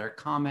clauses that are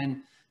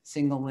common: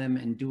 single limb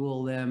and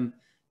dual limb.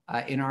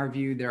 In our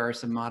view, there are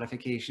some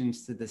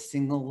modifications to the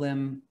single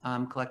limb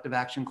collective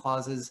action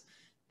clauses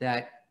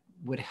that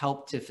would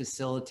help to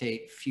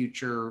facilitate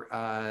future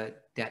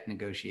debt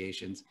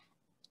negotiations.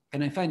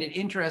 And I find it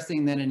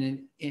interesting that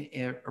in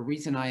a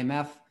recent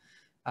IMF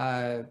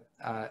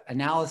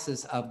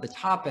analysis of the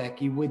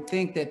topic, you would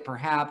think that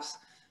perhaps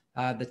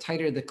the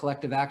tighter the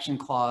collective action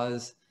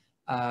clause,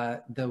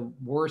 the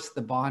worse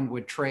the bond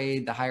would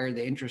trade, the higher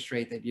the interest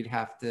rate that you'd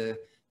have to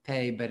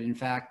pay. But in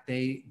fact,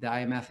 the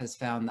IMF has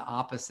found the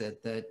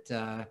opposite,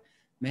 that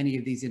many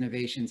of these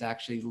innovations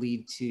actually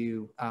lead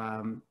to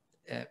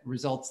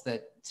results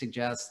that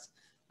suggest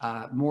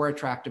more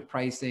attractive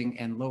pricing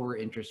and lower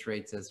interest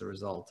rates as a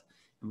result.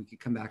 And we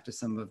could come back to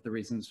some of the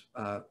reasons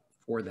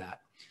for that.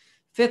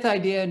 Fifth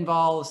idea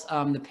involves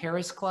the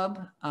Paris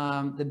Club.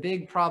 The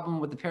big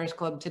problem with the Paris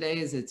Club today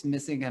is it's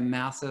missing a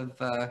massive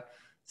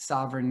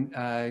sovereign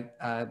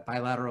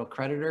bilateral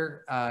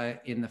creditor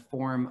in the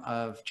form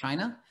of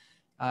China.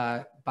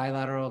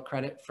 Bilateral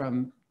credit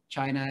from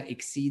China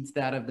exceeds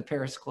that of the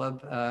Paris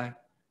Club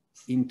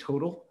in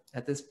total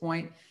at this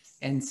point.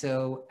 And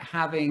so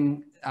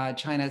having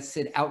China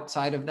sit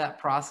outside of that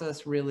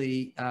process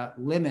really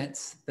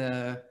limits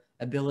the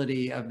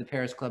ability of the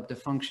Paris Club to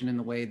function in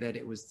the way that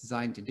it was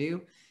designed to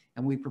do.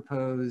 And we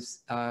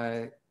propose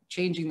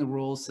changing the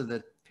rules so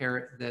that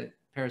the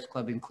Paris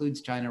Club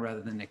includes China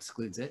rather than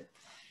excludes it.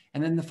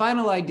 And then the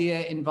final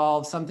idea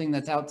involves something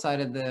that's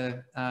outside of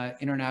the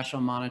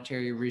international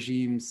monetary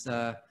regime's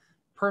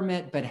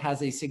permit, but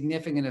has a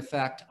significant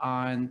effect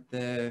on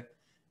the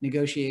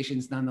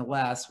negotiations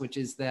nonetheless, which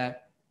is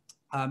that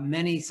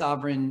many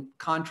sovereign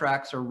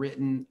contracts are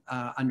written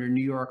under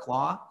New York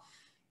law.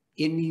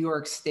 In New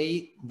York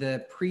State,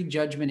 the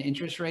pre-judgment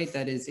interest rate,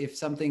 that is, if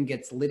something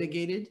gets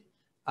litigated,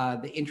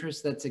 the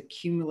interest that's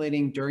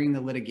accumulating during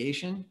the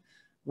litigation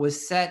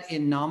was set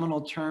in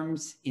nominal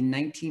terms in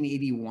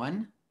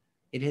 1981.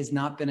 It has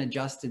not been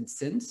adjusted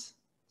since,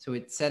 so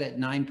it's set at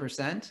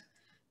 9%.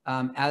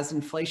 As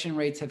inflation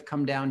rates have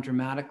come down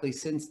dramatically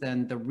since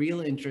then, the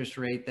real interest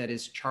rate that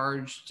is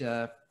charged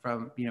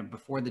from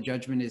before the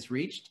judgment is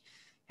reached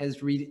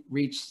has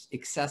reached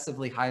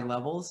excessively high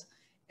levels,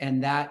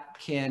 and that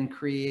can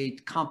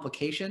create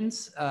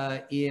complications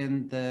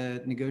in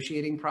the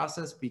negotiating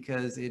process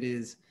because it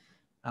is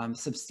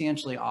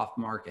substantially off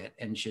market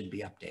and should be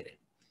updated.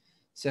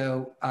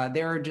 So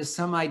there are just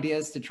some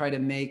ideas to try to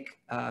make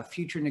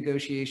future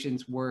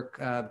negotiations work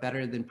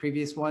better than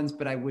previous ones,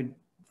 but I would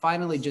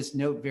finally just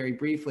note very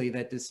briefly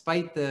that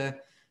despite the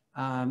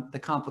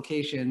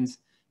complications,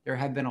 there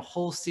have been a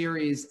whole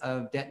series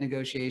of debt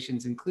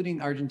negotiations,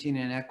 including Argentina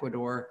and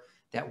Ecuador,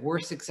 that were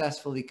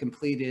successfully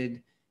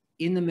completed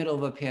in the middle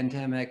of a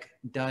pandemic,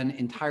 done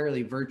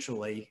entirely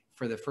virtually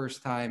for the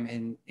first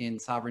time in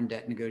sovereign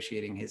debt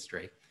negotiating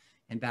history.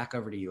 And back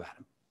over to you,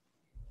 Adam.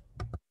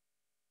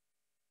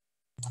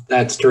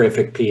 That's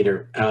terrific,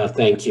 Peter.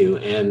 Thank you.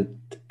 And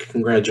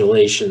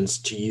congratulations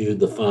to you,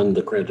 the fund,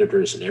 the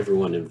creditors, and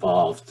everyone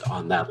involved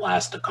on that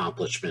last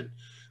accomplishment.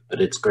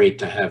 But it's great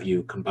to have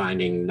you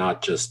combining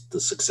not just the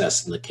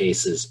success in the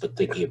cases, but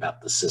thinking about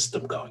the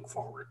system going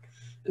forward.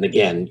 And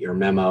again, your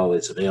memo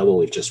is available.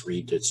 We've just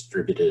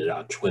redistributed it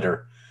on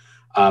Twitter.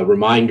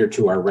 Reminder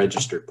to our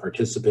registered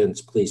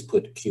participants, please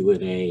put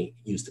Q&A,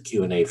 use the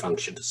Q&A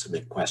function to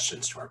submit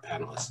questions to our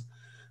panelists.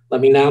 Let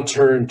me now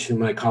turn to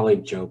my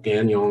colleague, Joe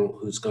Gagnon,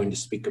 who's going to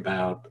speak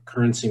about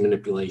currency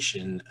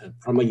manipulation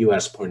from a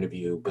U.S. point of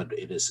view, but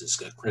it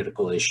is a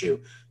critical issue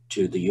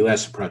to the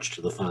U.S. approach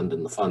to the fund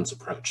and the fund's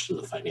approach to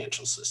the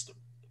financial system.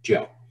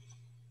 Joe.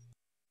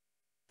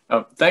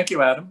 Oh, thank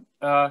you, Adam.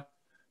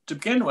 To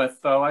begin with,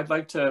 though, I'd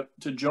like to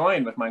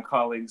join with my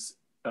colleagues,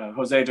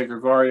 José de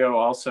Gregorio,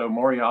 also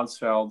Maury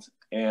Osfeld,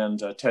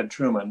 and Ted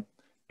Truman,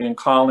 in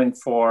calling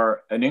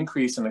for an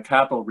increase in the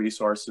capital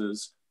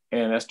resources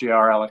and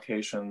SDR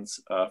allocations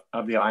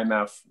of the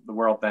IMF, the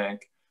World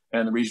Bank,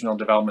 and the regional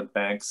development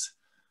banks.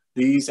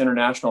 These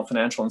international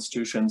financial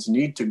institutions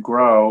need to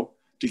grow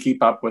to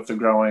keep up with the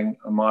growing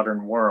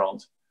modern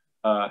world.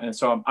 And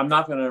so I'm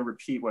not going to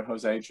repeat what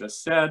Jose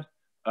just said,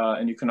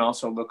 and you can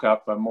also look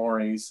up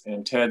Maury's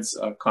and Ted's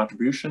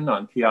contribution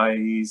on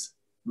PIIE's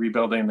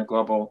Rebuilding the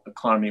Global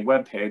Economy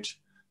webpage.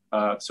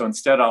 So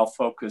instead, I'll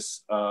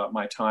focus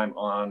my time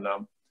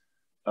on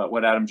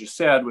what Adam just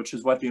said, which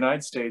is what the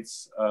United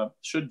States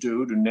should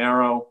do to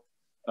narrow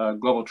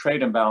global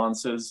trade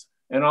imbalances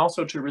and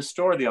also to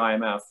restore the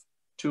IMF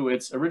to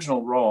its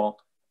original role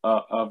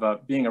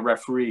of being a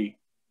referee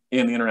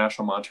in the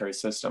international monetary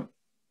system.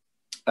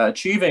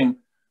 Achieving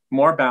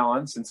more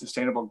balance and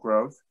sustainable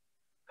growth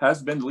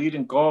has been the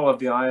leading goal of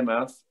the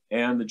IMF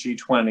and the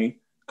G20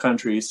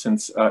 countries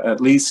since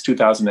at least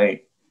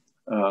 2008.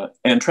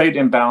 And trade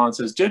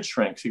imbalances did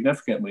shrink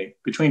significantly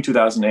between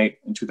 2008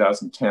 and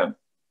 2010.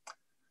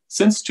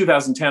 Since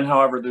 2010,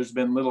 however, there's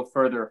been little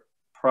further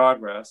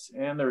progress,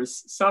 and there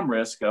is some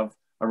risk of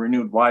a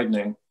renewed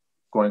widening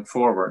going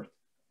forward.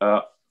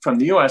 From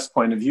the US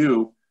point of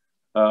view,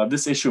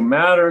 this issue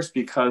matters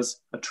because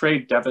a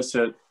trade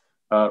deficit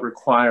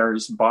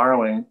requires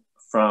borrowing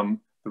from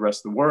the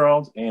rest of the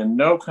world, and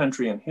no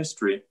country in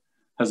history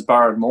has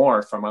borrowed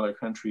more from other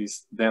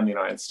countries than the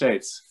United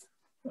States.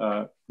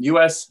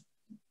 US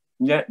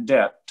net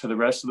debt to the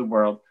rest of the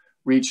world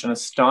reached an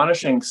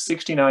astonishing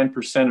 69%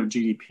 of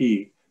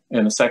GDP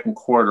in the second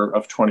quarter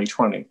of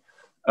 2020.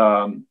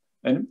 And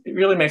it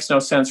really makes no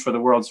sense for the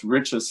world's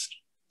richest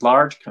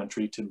large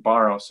country to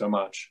borrow so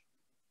much.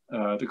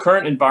 The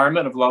current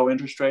environment of low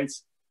interest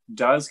rates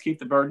does keep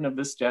the burden of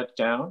this debt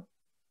down,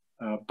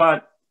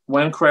 but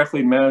when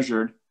correctly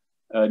measured,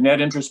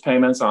 net interest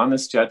payments on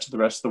this debt to the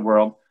rest of the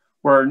world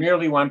were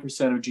nearly 1%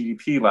 of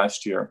GDP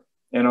last year.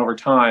 And over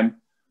time,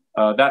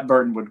 that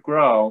burden would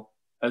grow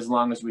as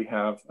long as we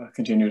have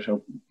continued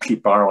to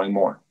keep borrowing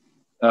more.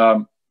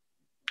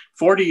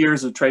 40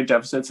 years of trade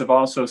deficits have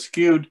also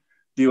skewed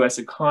the US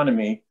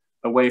economy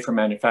away from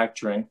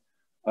manufacturing.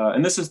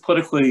 And this is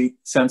politically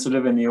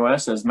sensitive in the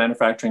US, as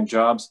manufacturing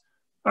jobs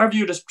are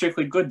viewed as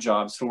particularly good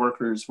jobs for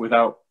workers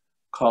without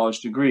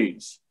college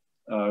degrees.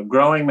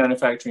 Growing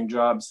manufacturing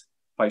jobs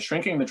by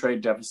shrinking the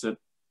trade deficit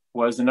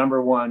was the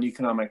 #1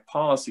 economic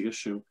policy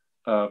issue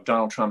of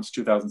Donald Trump's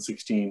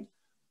 2016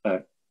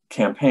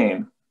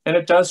 campaign. And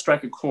it does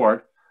strike a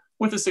chord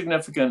with a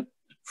significant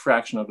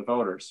fraction of the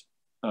voters.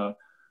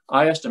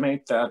 I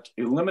estimate that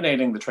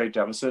eliminating the trade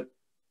deficit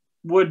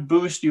would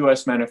boost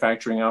US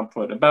manufacturing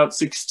output about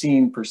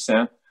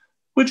 16%,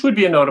 which would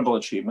be a notable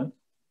achievement.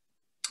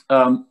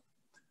 Now,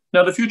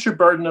 the future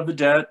burden of the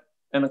debt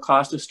and the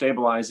cost of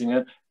stabilizing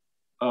it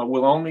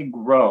will only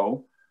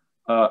grow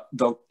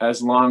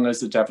as long as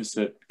the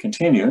deficit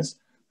continues.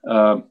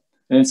 And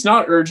it's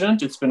not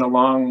urgent. It's been a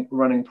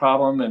long-running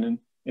problem, and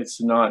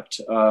it's not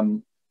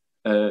going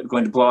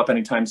to blow up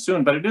anytime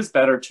soon, but it is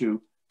better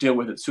to deal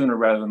with it sooner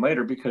rather than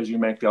later because you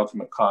make the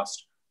ultimate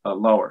cost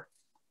lower.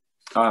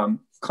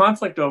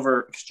 Conflict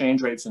over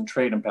exchange rates and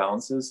trade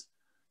imbalances,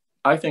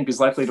 I think, is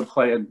likely to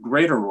play a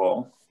greater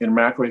role in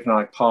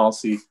macroeconomic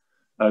policy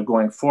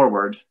going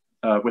forward,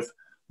 with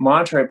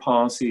monetary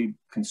policy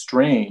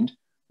constrained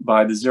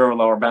by the zero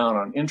lower bound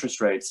on interest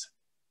rates.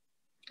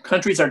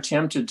 Countries are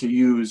tempted to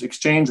use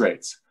exchange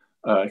rate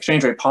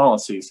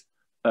policies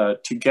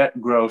to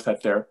get growth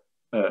at their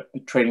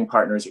trading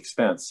partners'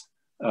 expense.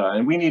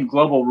 And we need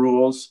global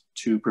rules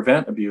to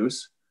prevent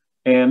abuse.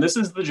 And this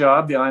is the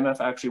job the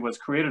IMF actually was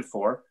created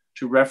for,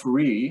 to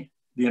referee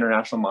the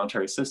international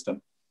monetary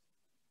system.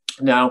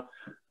 Now,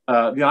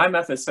 the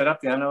IMF has set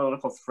up the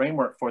analytical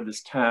framework for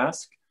this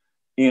task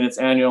in its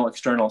annual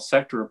external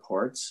sector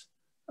reports,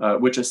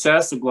 which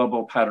assess the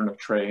global pattern of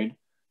trade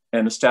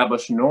and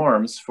establish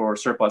norms for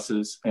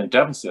surpluses and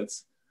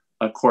deficits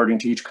according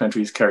to each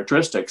country's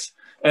characteristics.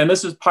 And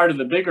this is part of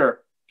the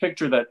bigger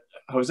picture that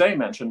José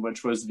mentioned,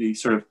 which was the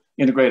sort of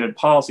integrated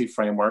policy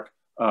framework,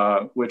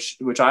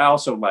 which I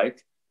also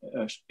like,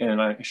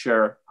 and I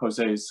share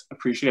José's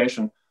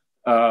appreciation.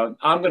 I'm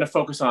going to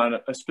focus on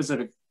a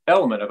specific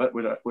element of it,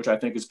 which I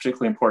think is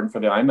particularly important for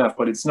the IMF,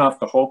 but it's not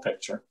the whole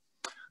picture.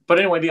 But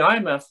anyway, the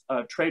IMF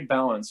trade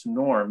balance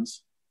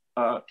norms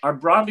are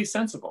broadly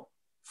sensible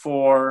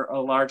for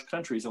large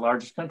countries, the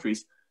largest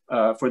countries.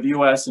 For the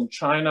US and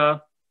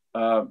China,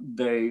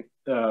 they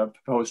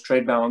propose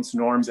trade balance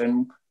norms,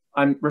 and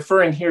I'm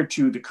referring here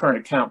to the current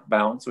account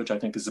balance, which I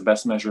think is the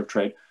best measure of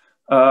trade.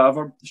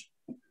 For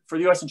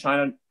the US and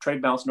China,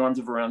 trade balance norms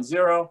of around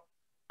 0.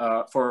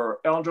 For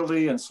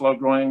elderly and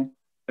slow-growing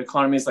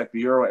economies like the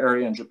Euro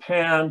area and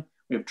Japan,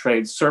 we have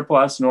trade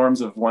surplus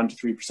norms of 1 to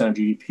 3% of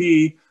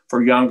GDP.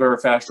 For younger,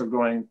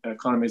 faster-growing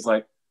economies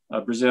like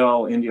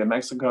Brazil, India,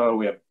 Mexico,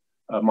 we have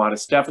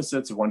modest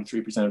deficits of 1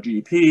 to 3% of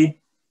GDP.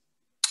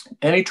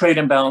 Any trade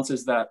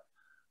imbalances that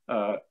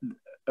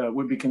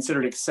would be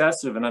considered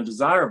excessive and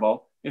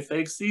undesirable if they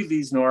exceed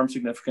these norms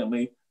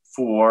significantly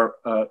for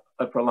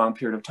a prolonged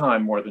period of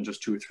time, more than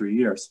just 2 or 3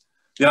 years.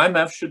 The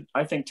IMF should,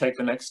 I think, take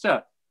the next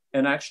step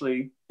and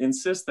actually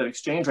insist that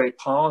exchange rate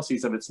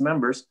policies of its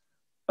members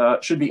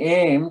should be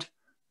aimed,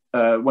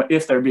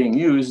 if they're being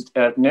used,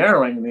 at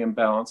narrowing the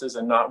imbalances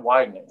and not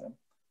widening them.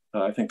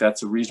 I think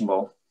that's a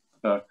reasonable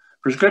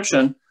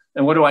prescription.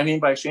 And what do I mean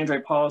by exchange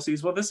rate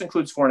policies? Well, this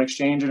includes foreign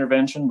exchange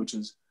intervention, which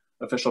is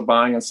official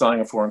buying and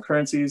selling of foreign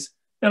currencies,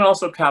 and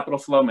also capital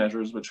flow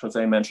measures, which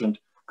José mentioned,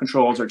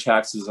 controls or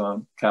taxes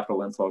on capital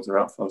inflows or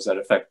outflows that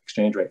affect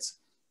exchange rates.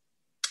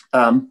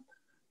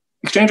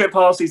 Exchange rate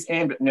policies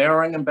aimed at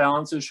narrowing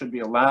imbalances should be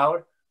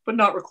allowed, but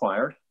not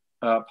required.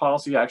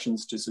 Policy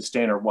actions to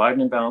sustain or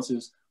widen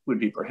imbalances would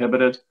be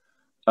prohibited.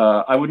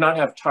 I would not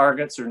have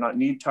targets or not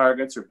need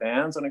targets or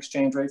bans on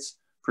exchange rates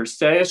per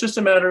se. It's just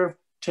a matter of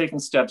taking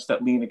steps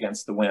that lean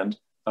against the wind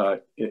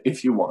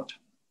if you want,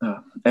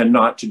 and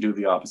not to do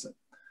the opposite.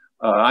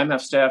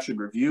 IMF staff should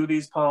review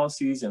these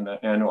policies in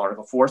the annual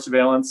Article 4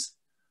 surveillance.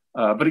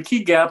 But a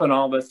key gap in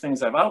all the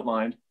things I've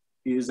outlined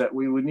is that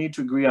we would need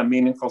to agree on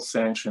meaningful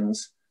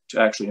sanctions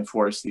to actually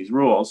enforce these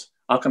rules.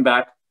 I'll come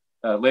back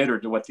later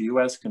to what the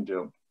US can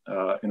do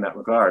in that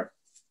regard.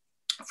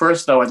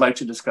 First, though, I'd like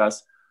to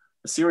discuss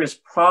a serious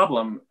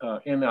problem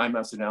in the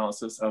IMF's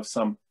analysis of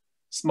some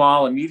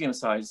small and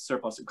medium-sized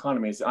surplus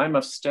economies. The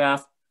IMF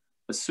staff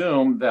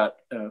assume that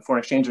foreign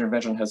exchange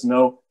intervention has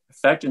no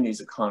effect in these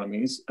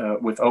economies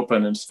with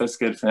open and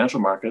sophisticated financial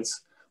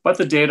markets, but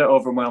the data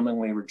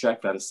overwhelmingly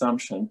reject that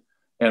assumption.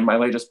 And my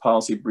latest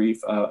policy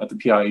brief at the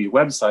PIIE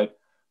website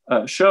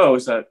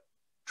shows that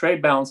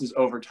trade balances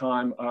over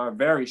time are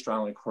very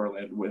strongly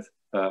correlated with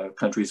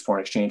countries'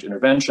 foreign exchange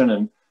intervention.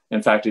 And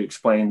in fact, it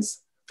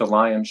explains the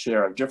lion's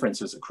share of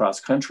differences across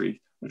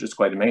country, which is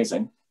quite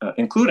amazing,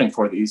 including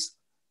for these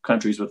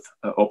countries with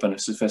open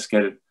and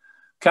sophisticated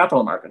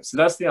capital markets. So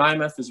thus the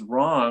IMF is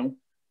wrong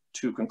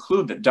to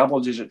conclude that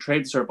double-digit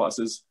trade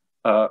surpluses,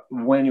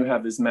 when you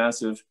have this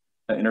massive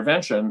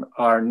intervention,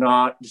 are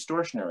not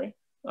distortionary.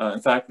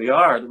 In fact, they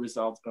are the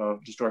result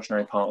of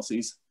distortionary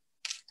policies,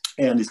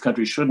 and these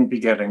countries shouldn't be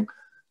getting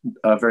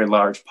very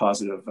large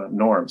positive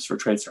norms for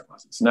trade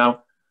surpluses.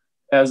 Now,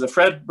 As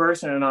Fred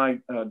Burson and I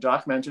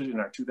documented in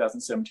our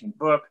 2017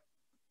 book,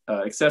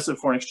 excessive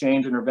foreign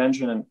exchange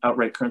intervention and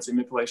outright currency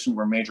manipulation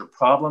were major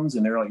problems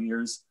in the early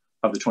years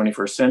of the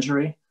 21st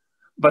century,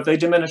 but they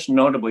diminished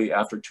notably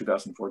after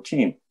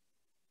 2014.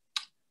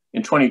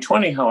 In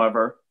 2020,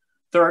 however,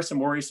 there are some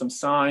worrisome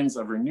signs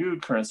of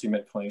renewed currency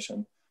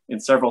manipulation in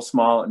several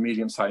small and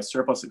medium-sized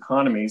surplus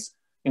economies,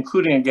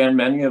 including, again,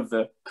 many of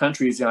the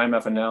countries the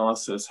IMF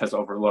analysis has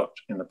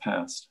overlooked in the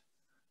past.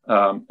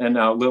 And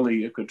now, Lily,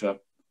 you could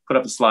put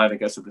up a slide, I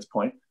guess, at this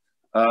point.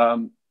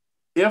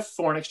 If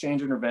foreign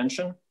exchange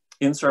intervention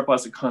in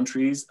surplus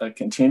countries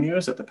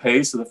continues at the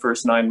pace of the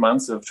first 9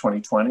 months of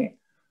 2020,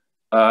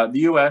 the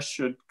US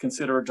should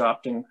consider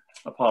adopting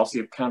a policy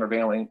of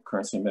countervailing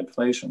currency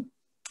manipulation.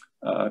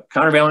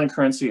 Countervailing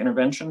currency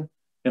intervention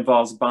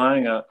involves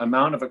buying an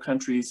amount of a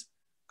country's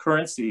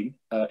currency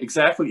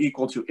exactly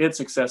equal to its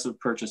excessive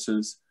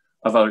purchases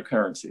of other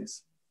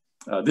currencies.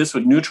 This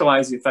would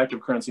neutralize the effect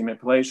of currency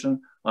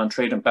manipulation on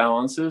trade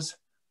imbalances,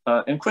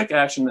 and quick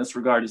action in this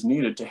regard is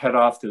needed to head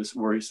off this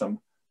worrisome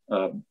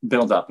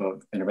buildup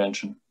of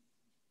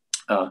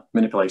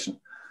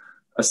manipulation.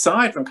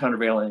 Aside from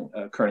countervailing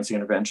currency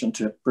intervention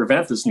to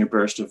prevent this new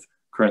burst of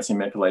currency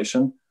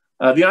manipulation,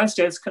 the United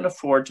States can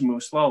afford to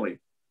move slowly.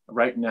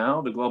 Right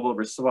now, the global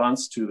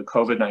response to the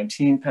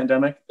COVID-19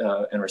 pandemic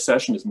and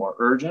recession is more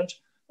urgent.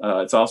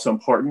 It's also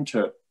important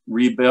to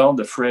rebuild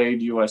the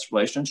frayed US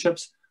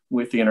relationships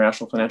with the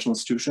international financial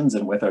institutions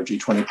and with our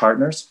G20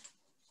 partners.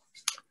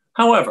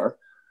 However,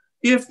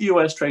 if the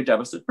US trade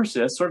deficit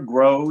persists or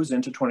grows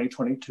into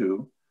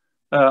 2022,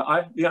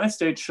 the United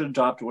States should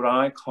adopt what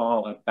I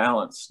call a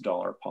balanced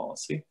dollar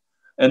policy.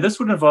 And this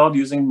would involve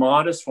using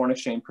modest foreign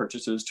exchange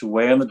purchases to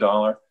weigh on the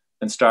dollar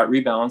and start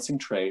rebalancing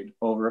trade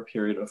over a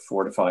period of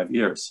 4 to 5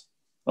 years.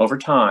 Over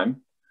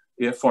time,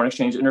 if foreign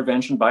exchange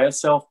intervention by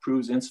itself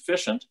proves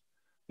insufficient,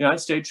 the United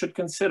States should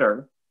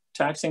consider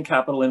taxing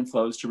capital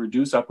inflows to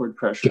reduce upward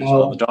pressures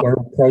on the dollar.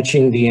 We're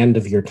approaching the end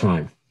of your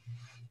time.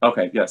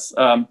 Okay, yes.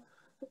 Again,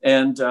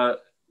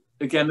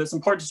 it's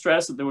important to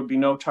stress that there would be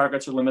no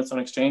targets or limits on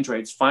exchange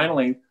rates.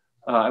 Finally,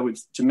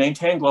 to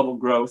maintain global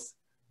growth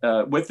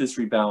with this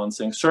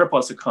rebalancing,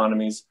 surplus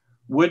economies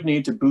would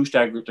need to boost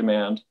aggregate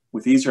demand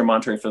with easier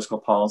monetary fiscal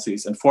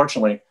policies. And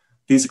fortunately,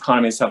 these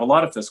economies have a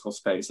lot of fiscal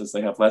space as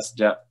they have less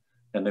debt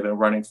and they've been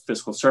running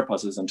fiscal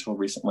surpluses until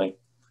recently.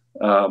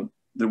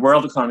 The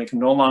world economy can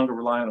no longer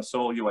rely on a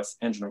sole US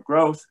engine of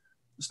growth,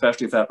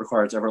 especially if that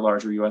requires ever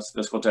larger US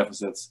fiscal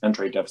deficits and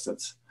trade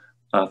deficits.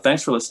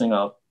 Thanks for listening.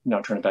 I'll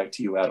now turn it back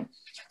to you, Adam.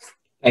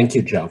 Thank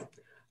you, Joe.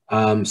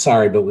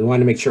 Sorry, but we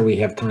want to make sure we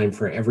have time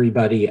for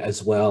everybody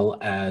as well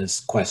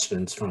as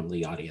questions from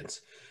the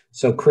audience.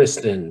 So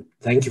Kristin,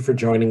 thank you for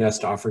joining us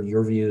to offer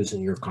your views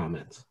and your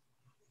comments.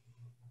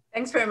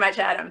 Thanks very much,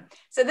 Adam.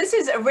 So this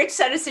is a rich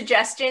set of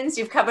suggestions.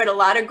 You've covered a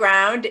lot of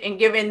ground, and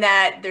given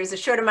that there's a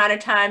short amount of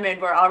time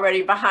and we're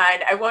already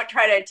behind, I won't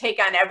try to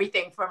take on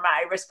everything for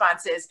my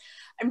responses.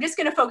 I'm just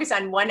going to focus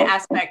on one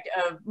aspect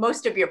of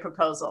most of your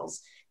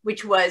proposals,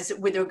 which was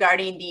with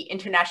regarding the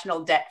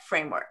international debt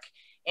framework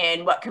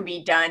and what can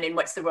be done and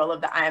what's the role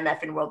of the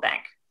IMF and World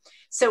Bank.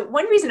 So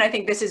one reason I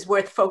think this is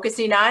worth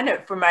focusing on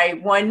for my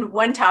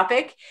one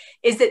topic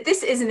is that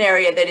this is an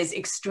area that is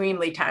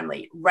extremely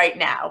timely right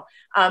now.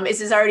 As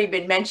has already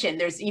been mentioned,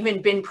 there's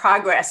even been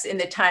progress in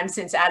the time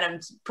since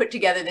Adam put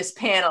together this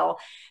panel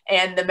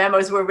and the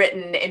memos were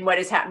written in what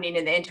is happening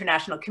in the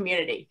international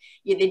community.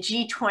 The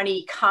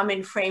G20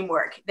 common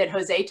framework that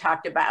Jose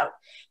talked about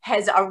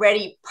has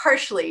already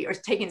partially or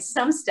taken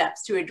some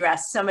steps to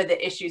address some of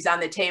the issues on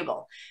the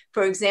table.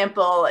 For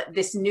example,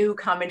 this new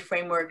common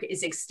framework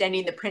is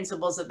extending the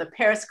principles of the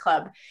Paris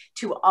Club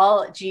to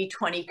all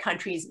G20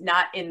 countries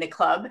not in the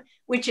club,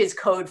 which is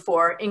code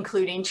for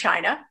including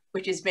China,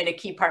 which has been a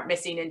key part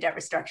missing in debt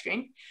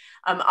restructuring.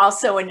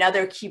 Also,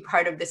 another key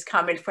part of this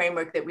common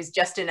framework that was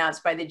just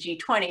announced by the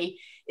G20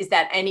 is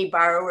that any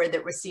borrower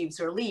that receives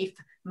relief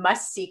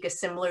must seek a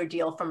similar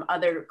deal from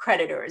other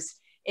creditors.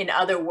 In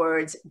other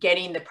words,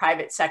 getting the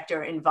private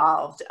sector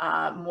involved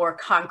more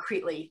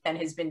concretely than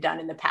has been done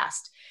in the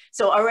past.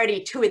 So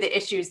already two of the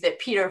issues that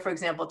Peter, for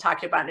example,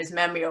 talked about in his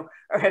memo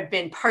or have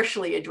been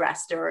partially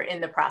addressed or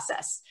in the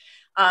process.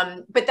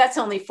 But that's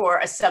only for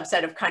a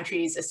subset of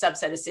countries, a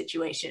subset of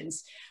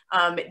situations.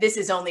 This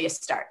is only a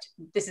start.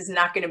 This is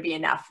not going to be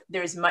enough.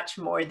 There's much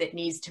more that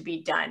needs to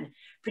be done,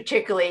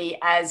 particularly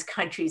as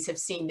countries have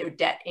seen their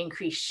debt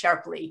increase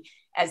sharply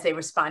as they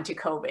respond to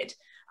COVID.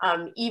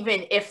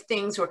 Even if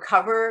things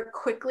recover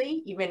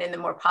quickly, even in the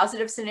more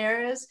positive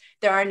scenarios,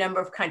 there are a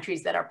number of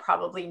countries that are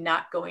probably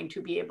not going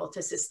to be able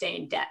to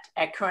sustain debt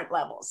at current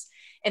levels.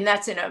 And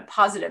that's in a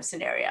positive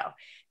scenario.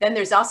 Then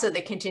there's also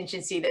the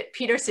contingency that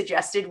Peter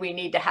suggested we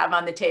need to have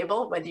on the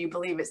table, whether you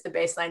believe it's the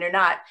baseline or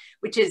not,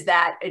 which is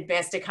that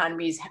advanced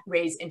economies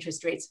raise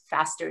interest rates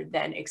faster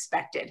than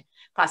expected,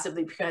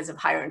 possibly because of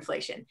higher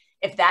inflation.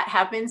 If that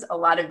happens, a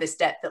lot of this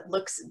debt that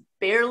looks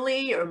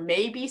barely or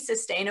maybe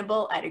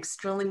sustainable at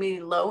extremely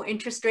low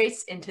interest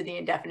rates into the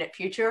indefinite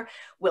future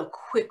will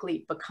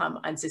quickly become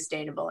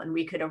unsustainable, and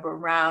we could have a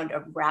round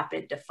of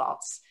rapid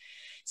defaults.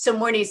 So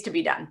more needs to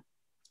be done.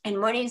 And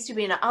more needs to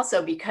be done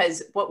also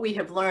because what we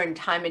have learned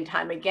time and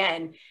time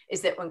again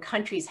is that when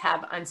countries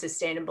have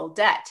unsustainable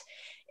debt,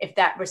 if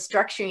that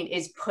restructuring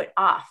is put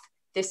off,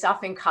 this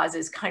often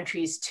causes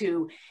countries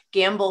to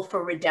gamble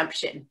for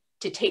redemption,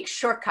 to take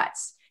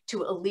shortcuts,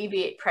 to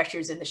alleviate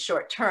pressures in the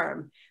short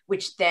term,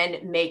 which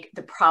then make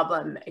the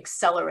problem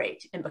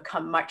accelerate and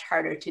become much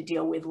harder to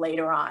deal with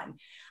later on.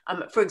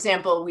 For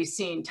example, we've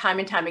seen time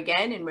and time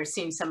again, and we're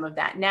seeing some of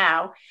that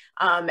now,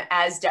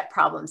 as debt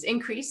problems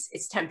increase,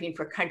 it's tempting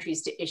for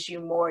countries to issue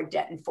more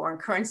debt in foreign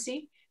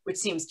currency, which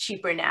seems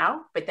cheaper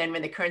now, but then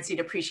when the currency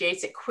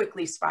depreciates, it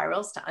quickly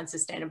spirals to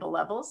unsustainable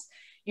levels.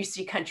 You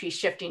see countries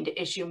shifting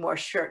to issue more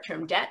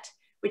short-term debt,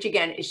 which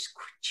again is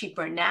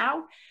cheaper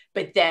now,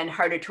 but then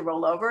harder to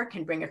roll over,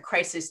 can bring a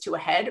crisis to a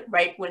head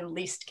right when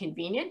least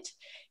convenient.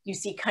 You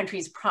see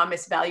countries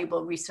promise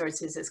valuable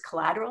resources as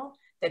collateral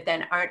that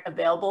then aren't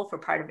available for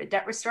part of a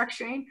debt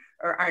restructuring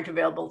or aren't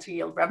available to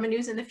yield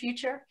revenues in the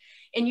future.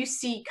 And you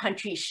see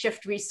countries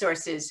shift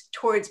resources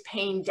towards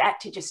paying debt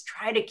to just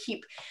try to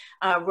keep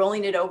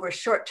rolling it over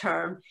short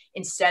term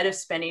instead of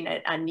spending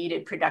it on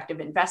needed productive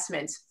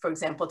investments. For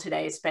example,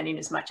 today is spending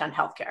as much on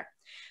healthcare.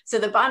 So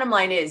the bottom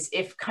line is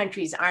if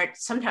countries aren't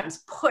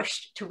sometimes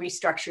pushed to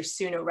restructure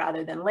sooner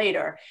rather than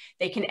later,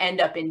 they can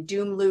end up in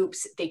doom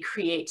loops. They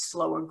create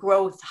slower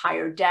growth,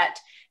 higher debt,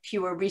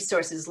 fewer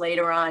resources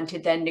later on to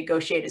then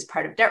negotiate as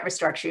part of debt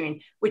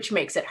restructuring, which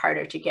makes it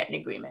harder to get an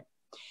agreement.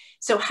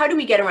 So how do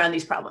we get around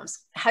these problems?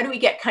 How do we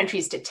get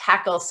countries to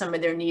tackle some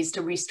of their needs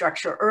to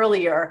restructure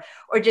earlier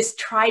or just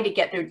try to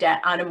get their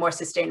debt on a more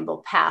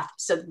sustainable path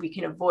so that we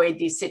can avoid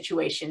these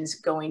situations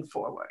going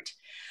forward?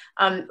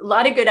 A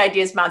lot of good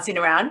ideas bouncing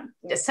around,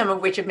 some of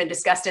which have been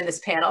discussed in this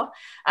panel.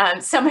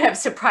 Some have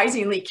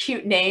surprisingly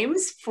cute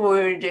names,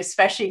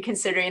 especially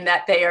considering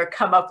that they are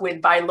come up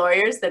with by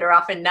lawyers that are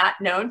often not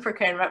known for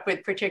coming up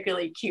with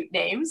particularly cute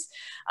names.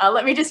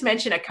 Let me just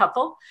mention a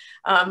couple.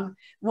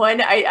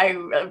 One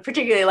I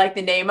particularly like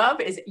the name of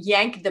is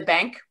yank the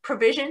bank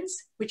provisions,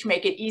 which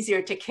make it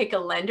easier to kick a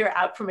lender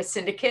out from a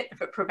syndicate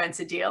if it prevents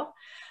a deal.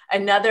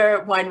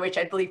 Another one, which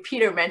I believe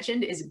Peter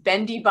mentioned, is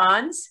bendy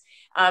bonds.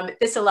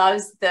 This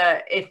allows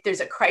if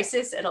there's a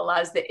crisis, it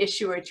allows the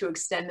issuer to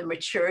extend the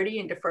maturity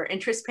and defer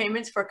interest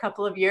payments for a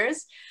couple of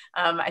years.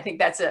 I think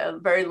that's a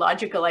very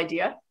logical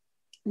idea.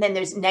 And then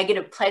there's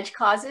negative pledge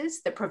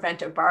clauses that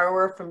prevent a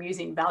borrower from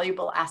using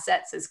valuable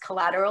assets as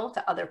collateral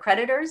to other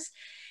creditors,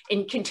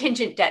 and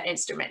contingent debt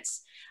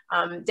instruments.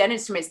 Debt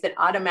instruments that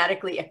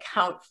automatically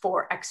account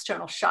for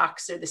external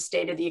shocks or the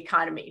state of the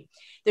economy.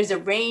 There's a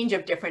range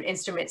of different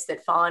instruments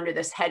that fall under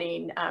this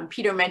heading.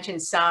 Peter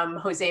mentioned some,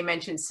 Jose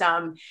mentioned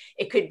some.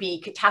 It could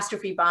be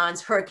catastrophe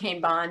bonds,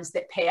 hurricane bonds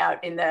that pay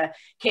out in the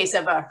case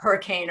of a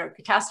hurricane or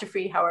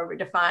catastrophe, however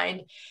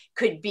defined.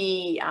 Could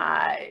be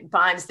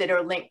bonds that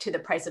are linked to the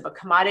price of a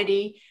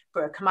commodity.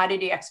 For a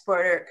commodity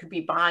exporter, it could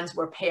be bonds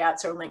where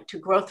payouts are linked to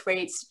growth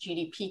rates,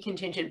 GDP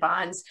contingent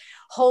bonds,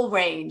 whole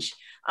range.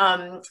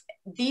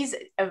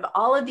 Of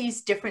all of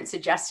these different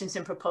suggestions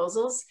and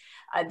proposals,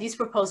 these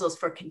proposals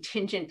for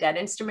contingent debt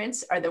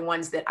instruments are the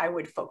ones that I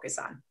would focus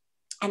on.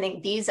 I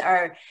think these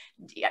are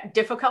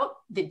difficult.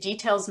 The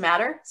details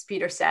matter, as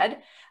Peter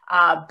said,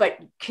 but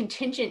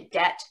contingent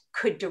debt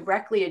could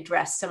directly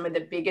address some of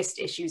the biggest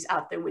issues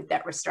out there with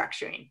debt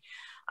restructuring.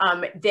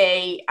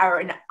 They are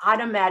an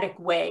automatic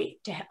way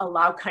to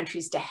allow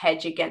countries to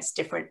hedge against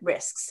different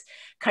risks.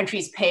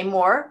 Countries pay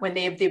more when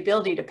they have the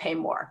ability to pay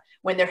more.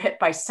 When they're hit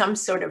by some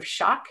sort of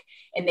shock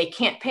and they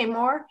can't pay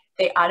more,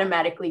 they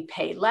automatically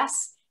pay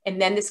less. And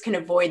then this can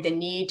avoid the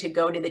need to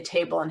go to the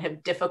table and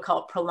have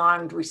difficult,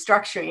 prolonged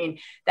restructuring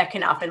that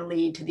can often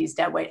lead to these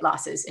deadweight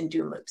losses and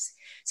doom loops.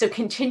 So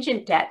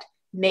contingent debt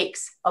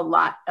makes a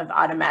lot of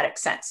automatic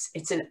sense.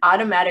 It's an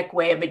automatic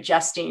way of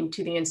adjusting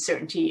to the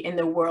uncertainty in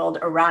the world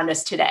around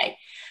us today.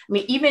 I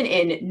mean, even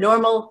in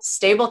normal,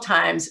 stable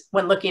times,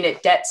 when looking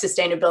at debt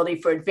sustainability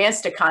for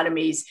advanced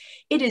economies,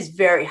 it is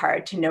very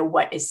hard to know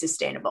what is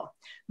sustainable.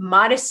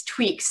 Modest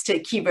tweaks to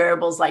key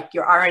variables like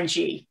your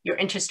RNG, your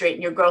interest rate,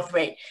 and your growth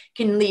rate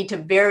can lead to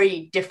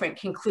very different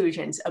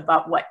conclusions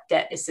about what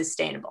debt is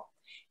sustainable.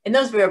 And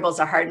those variables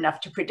are hard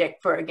enough to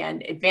predict for,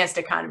 again, advanced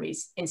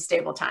economies in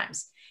stable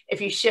times. If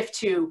you shift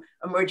to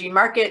emerging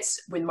markets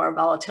with more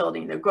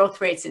volatility in their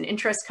growth rates and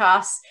interest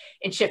costs,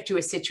 and shift to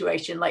a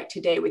situation like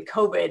today with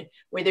COVID,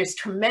 where there's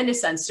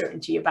tremendous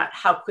uncertainty about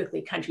how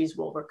quickly countries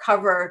will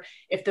recover,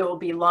 if there will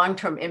be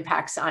long-term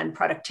impacts on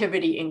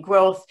productivity and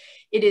growth,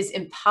 it is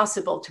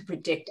impossible to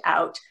predict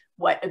out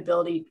what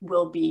ability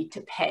will be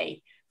to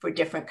pay for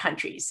different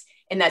countries.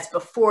 And that's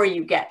before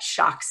you get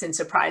shocks and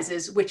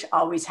surprises, which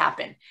always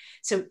happen.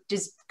 So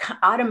just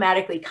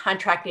automatically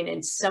contracting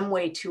in some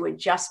way to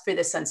adjust for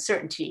this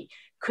uncertainty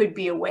could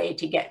be a way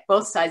to get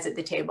both sides at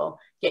the table,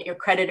 get your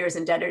creditors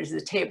and debtors at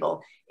the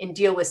table, and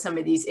deal with some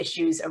of these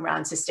issues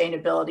around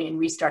sustainability and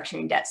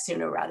restructuring debt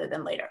sooner rather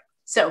than later.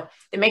 So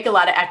they make a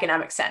lot of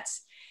economic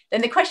sense.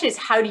 Then the question is,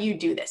 how do you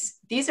do this?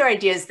 These are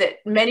ideas that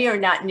many are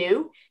not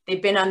new.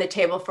 They've been on the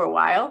table for a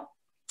while.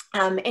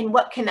 And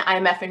what can the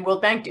IMF and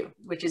World Bank do,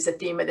 which is the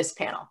theme of this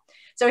panel?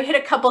 So I hit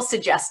a couple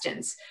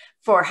suggestions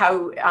for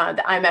how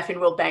the IMF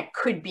and World Bank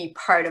could be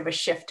part of a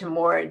shift to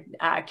more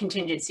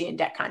contingency and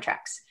debt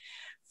contracts.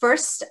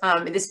 First,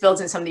 this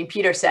builds on something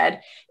Peter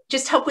said,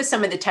 just help with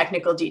some of the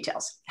technical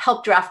details,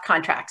 help draft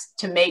contracts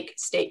to make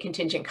state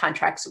contingent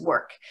contracts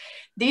work.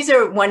 These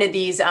are one of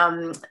these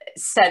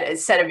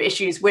set of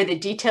issues where the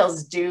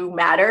details do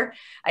matter.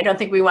 I don't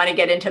think we want to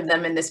get into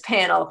them in this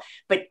panel,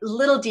 but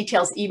little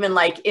details, even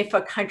like if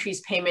a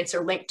country's payments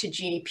are linked to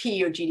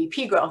GDP or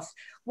GDP growth,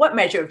 what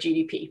measure of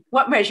GDP?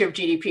 What measure of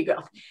GDP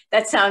growth?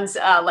 That sounds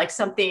like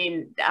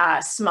something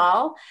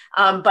small,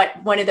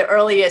 but one of the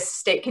earliest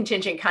state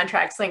contingent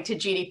contracts linked to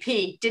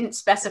GDP didn't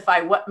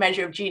specify what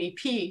measure of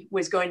GDP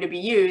was going to be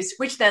used,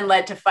 which then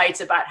led to fights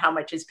about how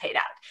much is paid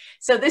out.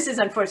 So this is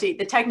unfortunately,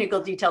 the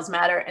technical details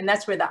matter, and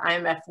that's where the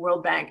IMF,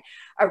 World Bank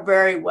are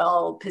very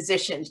well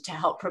positioned to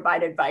help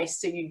provide advice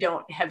so you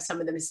don't have some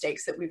of the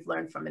mistakes that we've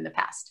learned from in the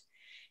past.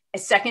 A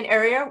second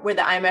area where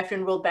the IMF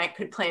and World Bank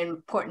could play an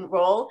important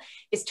role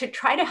is to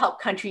try to help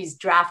countries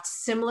draft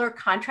similar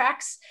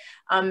contracts,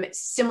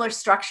 similar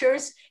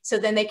structures, so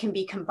then they can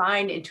be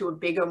combined into a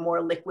bigger,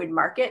 more liquid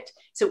market.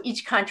 So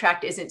each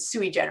contract isn't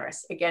sui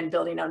generis, again,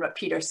 building on what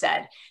Peter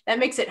said. That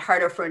makes it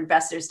harder for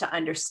investors to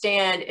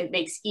understand. It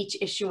makes each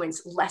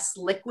issuance less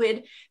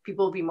liquid.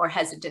 People will be more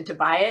hesitant to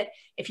buy it.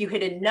 If you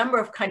had a number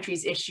of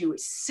countries issue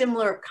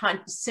similar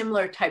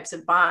types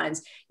of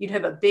bonds, you'd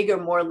have a bigger,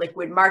 more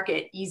liquid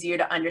market, easier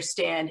to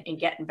understand and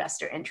get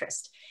investor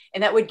interest.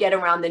 And that would get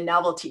around the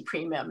novelty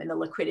premium and the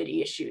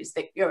liquidity issues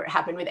that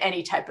happen with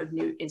any type of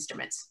new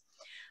instruments.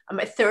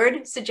 A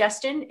third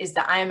suggestion is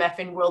the IMF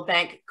and World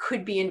Bank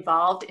could be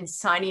involved in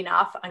signing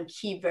off on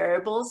key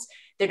variables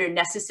that are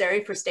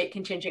necessary for state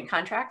contingent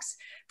contracts.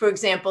 For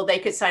example, they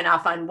could sign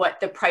off on what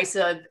the price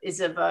is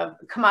of a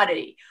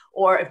commodity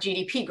or of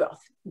GDP growth.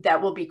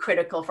 That will be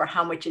critical for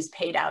how much is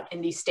paid out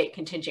in these state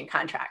contingent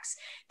contracts.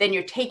 Then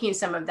you're taking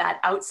some of that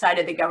outside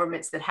of the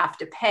governments that have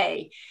to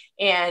pay,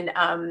 and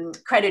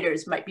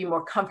creditors might be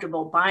more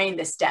comfortable buying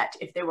this debt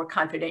if they were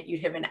confident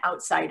you'd have an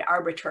outside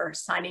arbiter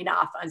signing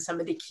off on some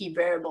of the key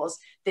variables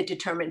that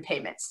determine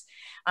payments.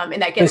 And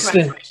that gets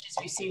much as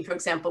we've seen, for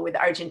example, with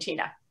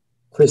Argentina.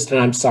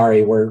 Kristin, I'm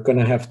sorry, we're going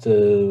to have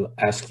to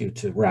ask you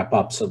to wrap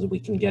up so that we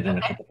can get in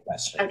a couple of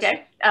questions.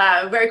 Okay,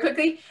 very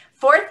quickly.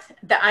 Fourth,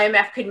 the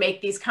IMF could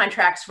make these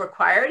contracts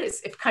required.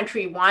 If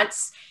country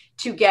wants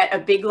to get a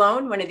big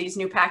loan, one of these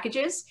new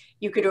packages,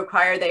 you could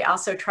require they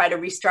also try to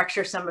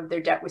restructure some of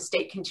their debt with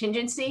state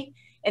contingency.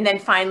 And then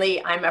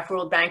finally, IMF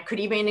World Bank could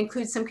even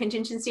include some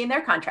contingency in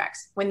their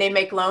contracts. When they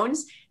make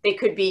loans, they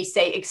could be,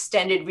 say,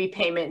 extended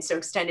repayments or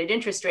extended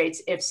interest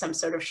rates if some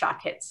sort of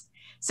shock hits.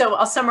 So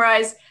I'll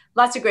summarize,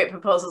 lots of great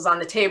proposals on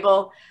the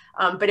table.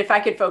 But if I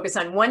could focus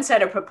on one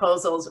set of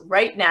proposals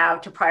right now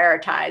to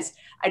prioritize,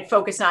 I'd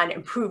focus on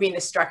improving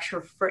the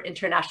structure for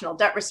international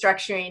debt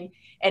restructuring.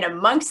 And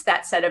amongst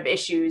that set of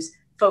issues,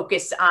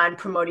 focus on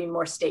promoting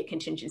more state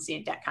contingency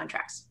and debt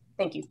contracts.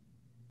 Thank you.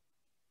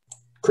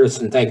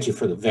 Kristin, thank you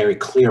for the very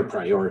clear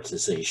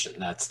prioritization.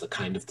 That's the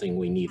kind of thing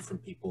we need from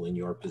people in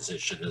your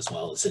position as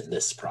well as in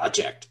this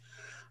project.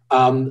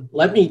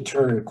 Let me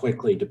turn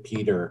quickly to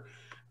Peter.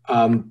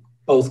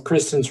 Both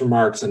Kristin's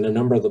remarks and a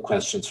number of the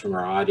questions from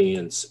our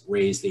audience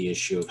raise the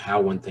issue of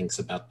how one thinks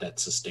about debt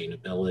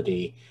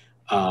sustainability.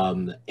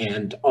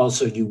 And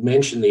also you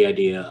mentioned the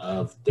idea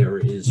of there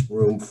is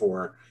room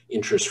for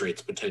interest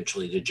rates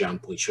potentially to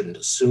jump. We shouldn't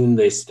assume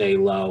they stay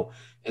low.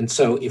 And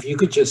so if you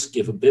could just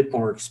give a bit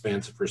more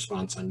expansive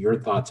response on your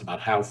thoughts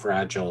about how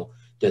fragile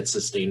debt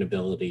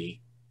sustainability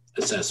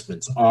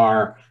assessments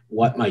are,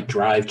 what might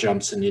drive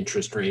jumps in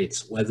interest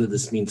rates, whether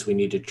this means we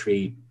need to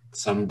treat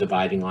some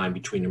dividing line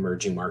between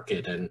emerging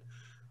market and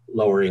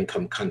lower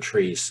income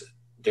countries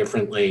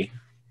differently.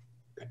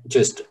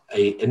 Just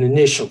an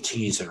initial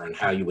teaser on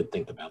how you would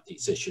think about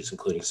these issues,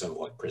 including some of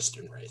what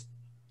Kristin raised.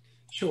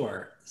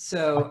 Sure.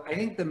 So I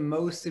think the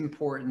most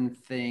important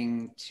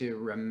thing to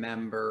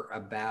remember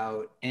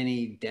about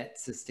any debt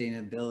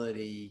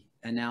sustainability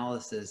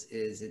analysis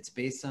is it's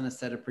based on a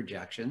set of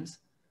projections.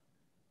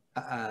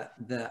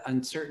 The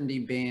uncertainty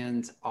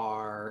bands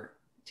are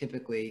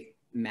typically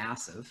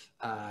massive.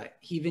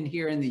 Even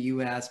here in the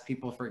US,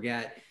 people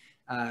forget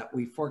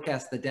we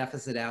forecast the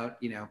deficit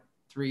out,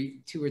 2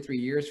 or 3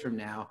 years from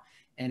now.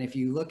 And if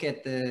you look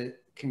at the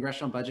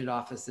Congressional Budget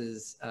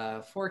Office's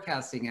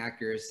forecasting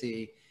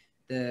accuracy,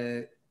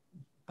 the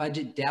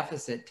budget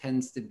deficit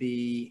tends to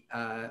be,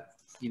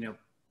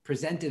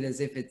 presented as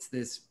if it's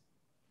this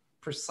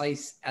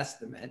precise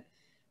estimate,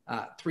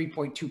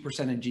 3.2%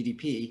 of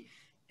GDP.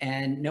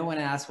 And no one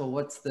asks, well,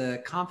 what's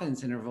the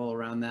confidence interval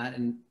around that?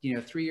 And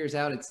 3 years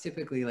out, it's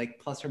typically like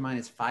plus or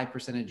minus 5%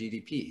 of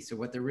GDP. So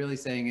what they're really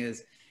saying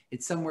is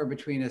it's somewhere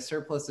between a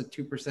surplus of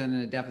 2%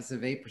 and a deficit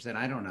of 8%.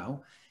 I don't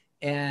know.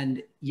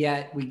 And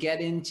yet we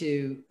get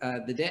into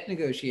the debt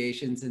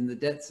negotiations, and the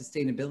debt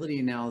sustainability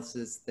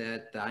analysis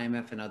that the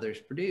IMF and others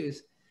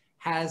produce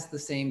has the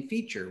same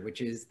feature,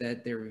 which is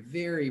that they're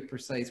very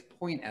precise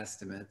point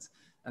estimates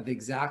of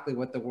exactly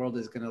what the world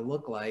is going to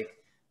look like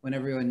when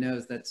everyone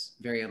knows that's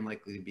very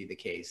unlikely to be the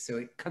case. So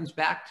it comes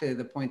back to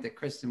the point that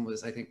Kristin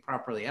was, I think,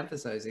 properly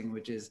emphasizing,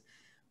 which is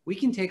we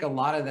can take a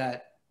lot of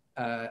that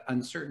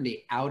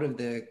uncertainty out of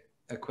the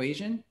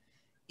equation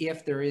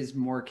if there is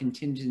more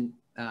contingency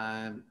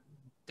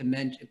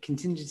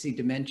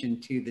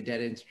dimension to the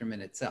debt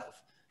instrument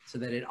itself, so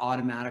that it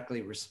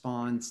automatically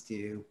responds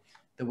to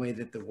the way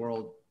that the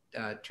world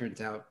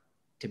turns out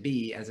to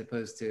be, as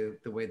opposed to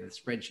the way the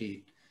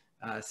spreadsheet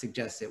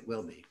suggests it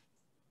will be.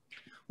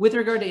 With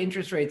regard to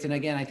interest rates, and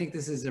again, I think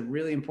this is a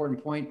really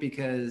important point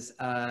because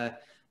I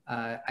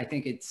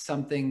think it's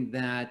something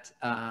that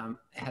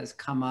has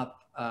come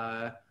up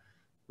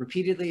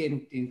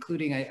repeatedly,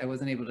 including, I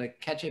wasn't able to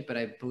catch it, but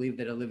I believe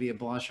that Olivier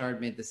Blanchard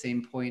made the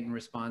same point in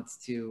response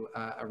to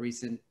a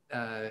recent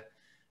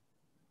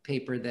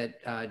paper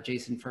that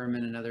Jason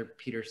Furman, another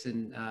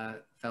Peterson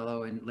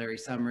fellow, and Larry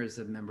Summers,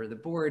 a member of the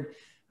board,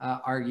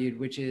 argued,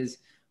 which is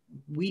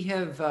we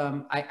have,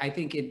 I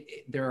think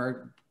there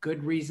are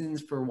good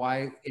reasons for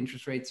why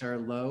interest rates are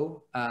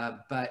low,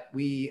 but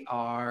we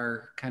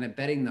are kind of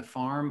betting the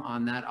farm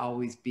on that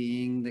always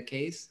being the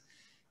case.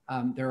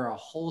 There are a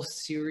whole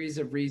series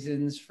of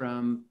reasons,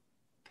 from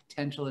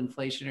potential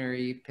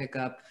inflationary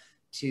pickup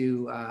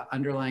to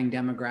underlying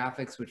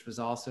demographics, which was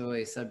also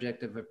a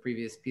subject of a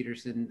previous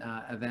Peterson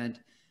event,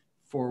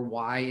 for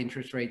why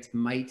interest rates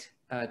might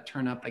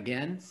turn up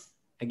again.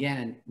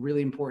 Again,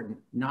 really important,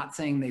 not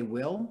saying they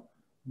will,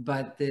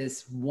 but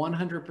this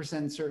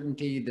 100%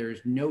 certainty,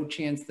 there's no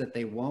chance that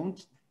they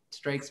won't,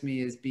 strikes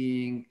me as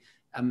being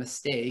a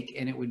mistake.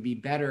 And it would be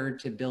better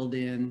to build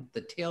in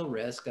the tail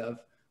risk of,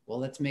 well,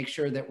 let's make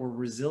sure that we're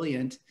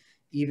resilient,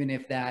 even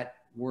if that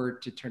were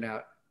to turn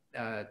out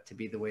to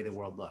be the way the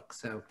world looks.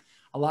 So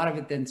a lot of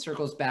it then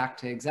circles back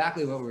to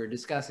exactly what we were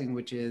discussing,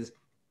 which is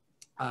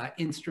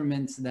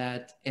instruments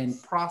that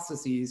and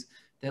processes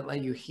that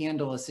let you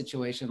handle a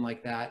situation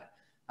like that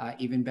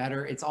even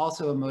better. It's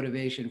also a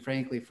motivation,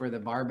 frankly, for the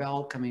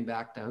barbell, coming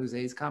back to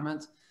José's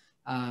comments.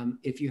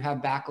 If you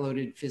have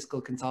backloaded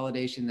fiscal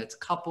consolidation that's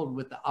coupled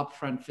with the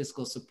upfront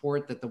fiscal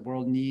support that the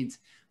world needs,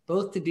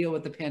 both to deal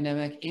with the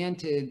pandemic and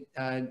to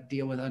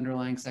deal with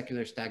underlying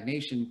secular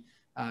stagnation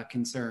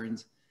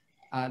concerns,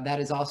 that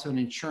is also an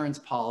insurance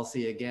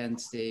policy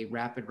against a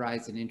rapid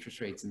rise in interest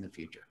rates in the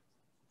future.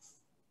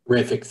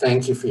 Terrific.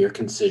 Thank you for your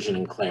concision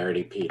and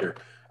clarity, Peter.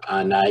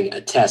 And I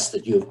attest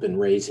that you've been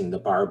raising the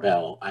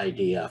barbell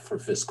idea for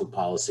fiscal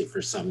policy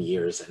for some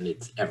years, and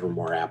it's ever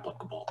more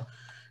applicable.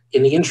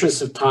 In the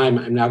interest of time,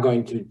 I'm now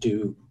going to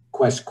do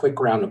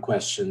quick round of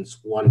questions,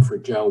 one for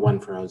Joe,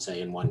 one for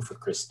José, and one for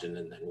Kristin,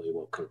 and then we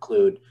will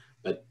conclude,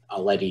 but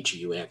I'll let each of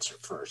you answer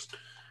first.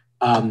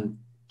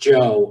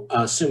 Joe,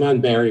 Suman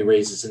Berry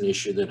raises an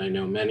issue that I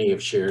know many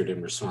have shared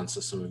in response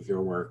to some of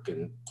your work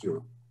and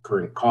your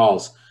current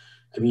calls.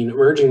 I mean,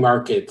 emerging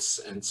markets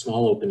and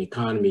small open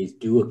economies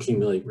do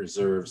accumulate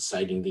reserves,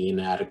 citing the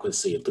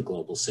inadequacy of the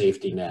global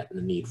safety net and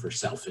the need for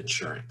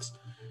self-insurance.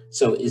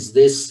 So is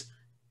this,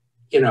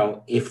 you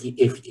know,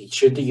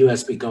 should the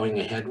US be going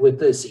ahead with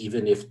this,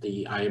 even if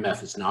the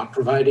IMF is not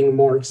providing a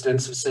more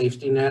extensive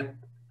safety net?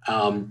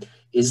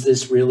 Is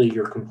this really,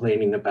 you're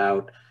complaining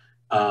about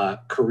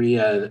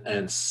Korea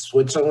and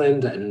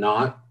Switzerland and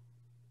not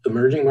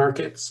emerging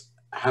markets?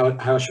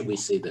 How should we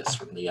see this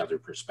from the other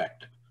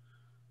perspective?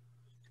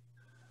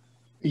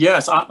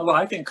 Yes, well,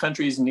 I think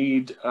countries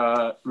need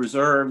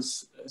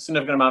reserves, a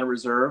significant amount of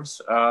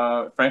reserves.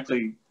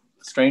 Frankly,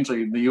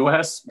 strangely, the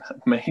US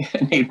may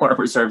need more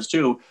reserves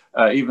too,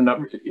 even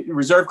though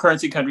reserve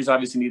currency countries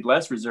obviously need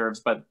less reserves,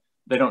 but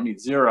they don't need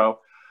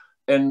zero.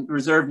 And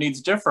reserve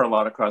needs differ a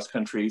lot across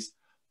countries.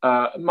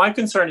 My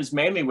concern is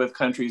mainly with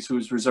countries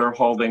whose reserve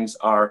holdings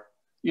are,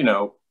 you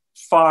know,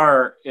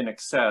 far in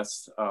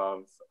excess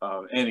of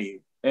any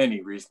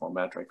reasonable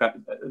metric.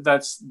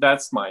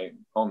 That's my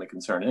only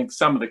concern. I think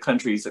some of the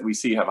countries that we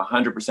see have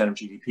 100% of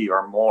GDP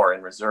or more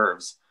in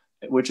reserves,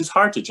 which is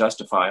hard to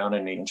justify on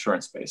any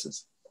insurance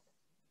basis.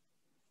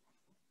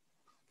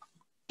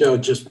 Joe,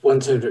 just one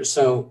second.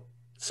 So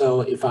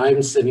if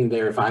I'm sitting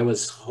there, if I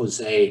was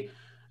José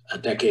a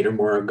decade or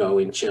more ago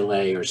in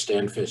Chile, or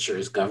Stan Fischer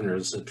as governor of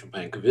the Central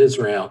Bank of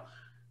Israel,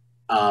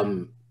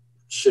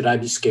 should I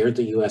be scared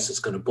the US is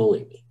going to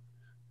bully me?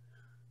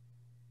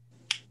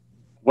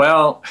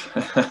 Well,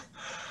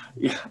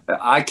 yeah,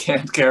 I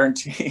can't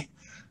guarantee.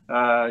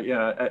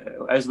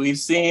 As we've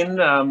seen,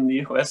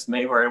 the US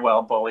may very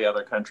well bully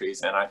other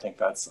countries, and I think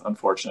that's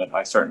unfortunate.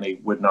 I certainly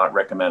would not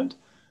recommend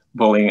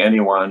bullying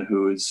anyone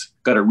who's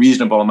got a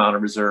reasonable amount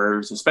of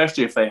reserves,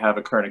 especially if they have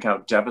a current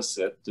account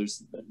deficit.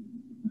 There's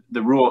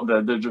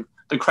the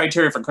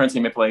criteria for currency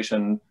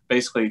manipulation.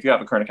 Basically, if you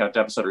have a current account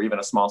deficit or even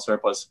a small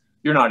surplus,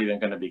 you're not even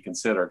going to be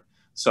considered.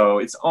 So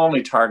it's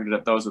only targeted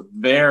at those with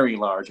very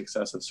large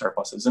excessive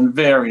surpluses and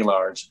very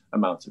large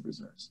amounts of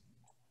reserves.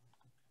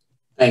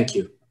 Thank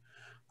you.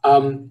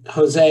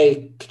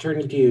 José,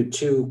 turning to you,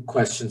 two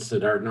questions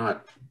that are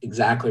not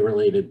exactly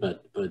related,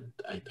 but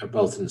are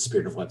both in the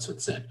spirit of what's been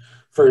said.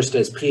 First,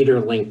 as Peter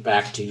linked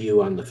back to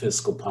you on the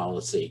fiscal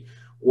policy,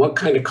 what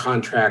kind of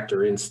contract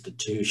or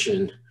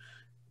institution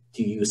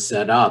do you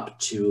set up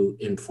to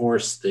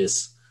enforce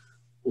this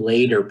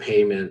later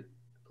payment,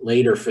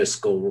 later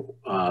fiscal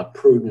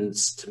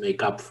prudence to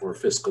make up for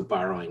fiscal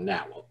borrowing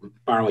now? Well,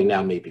 borrowing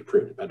now may be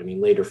prudent, but I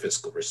mean later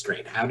fiscal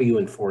restraint. How do you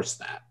enforce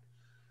that?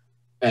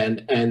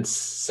 And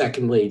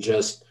secondly,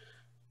 just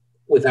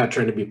without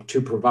trying to be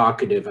too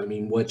provocative, I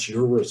mean, what's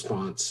your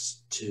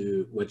response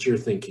to what you're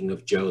thinking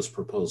of Joe's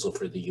proposal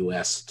for the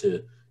U.S.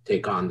 to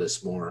take on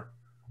this more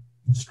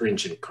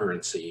stringent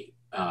currency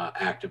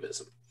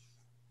activism?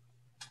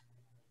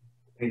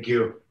 Thank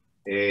you.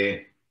 Let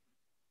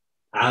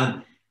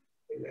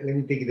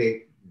me take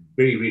it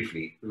very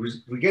briefly.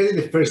 Regarding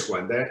the first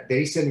one, there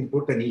is an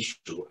important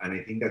issue, and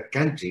I think that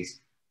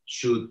countries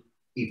should,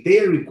 if they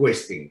are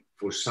requesting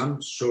for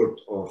some sort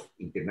of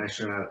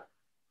international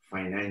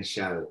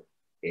financial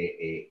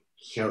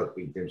help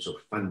in terms of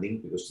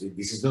funding, because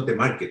this is not a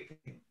market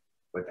thing,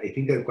 but I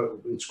think that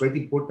it's quite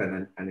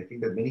important, and I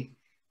think that many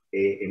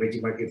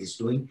emerging markets is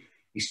doing,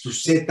 is to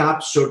set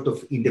up sort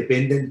of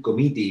independent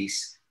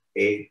committees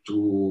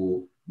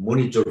to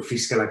monitor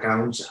fiscal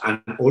accounts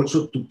and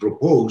also to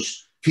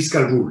propose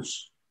fiscal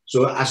rules.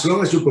 So as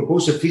long as you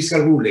propose a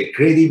fiscal rule, a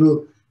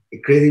credible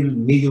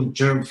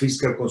medium-term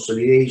fiscal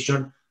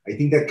consolidation, I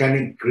think that can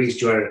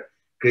increase your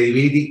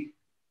credibility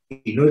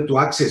in order to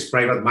access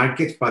private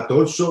markets, but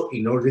also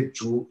in order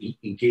to,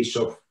 in case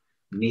of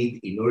need,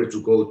 in order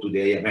to go to the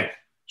IMF.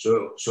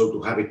 So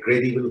to have a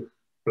credible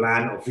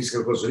plan of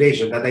fiscal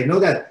consolidation. That I know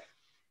that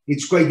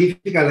it's quite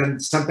difficult,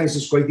 and sometimes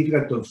it's quite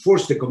difficult to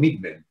enforce the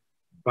commitment,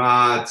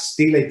 but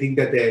still I think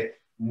that the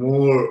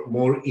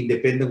more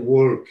independent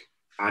work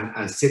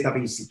and set up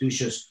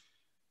institutions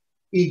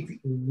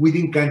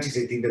within countries,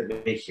 I think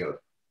that may help.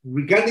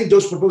 Regarding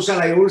those proposals,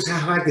 I always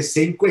have had the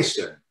same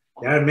question.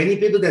 There are many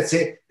people that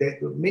say,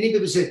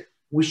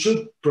 we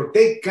should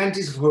protect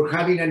countries for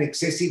having an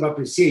excessive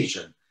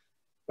appreciation.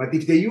 But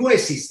if the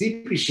US is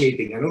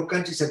depreciating and all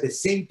countries at the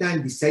same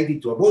time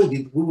decided to avoid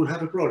it, we will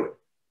have a problem.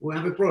 We'll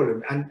have a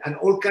problem. And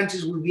all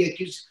countries will be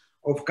accused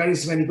of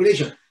currency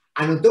manipulation.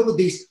 And on top of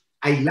this,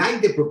 I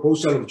like the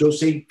proposal of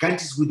José,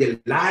 countries with a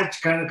large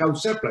current account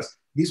surplus.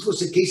 This was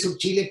the case of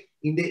Chile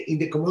in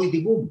the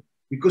commodity boom.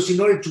 Because in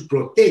order to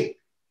protect,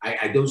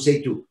 I don't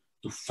say to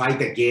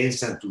fight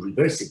against and to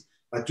reverse it,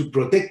 but to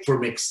protect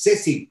from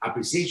excessive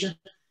appreciation,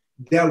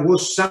 there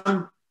was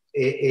some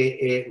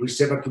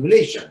reserve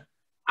accumulation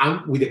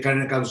and with the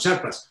current account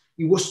surplus.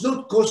 It was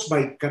not caused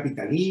by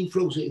capital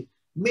inflows.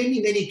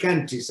 Many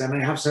countries, and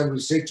I have some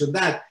research on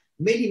that,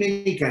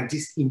 many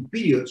countries in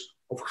periods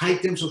of high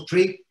terms of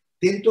trade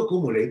tend to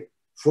accumulate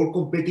for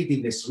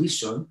competitiveness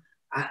reason,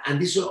 and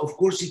this, of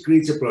course, it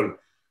creates a problem.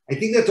 I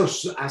think that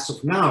as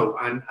of now,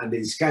 and the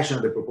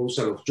discussion, the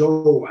proposal of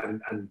Joe,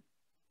 and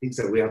things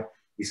that we have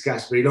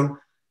discussed very long,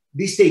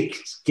 this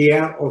takes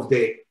care of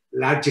the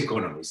large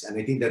economies, and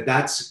I think that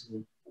that's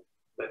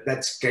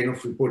kind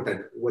of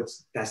important.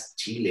 That's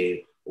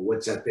Chile or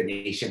what's that an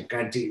Asian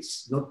country?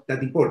 It's not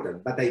that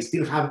important, but I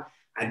still have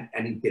an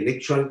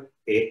intellectual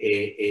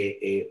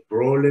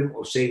problem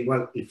of saying,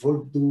 well, if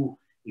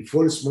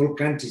all small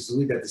countries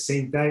do it at the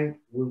same time,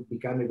 we'll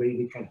become a very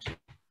big country.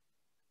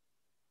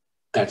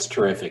 That's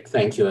terrific.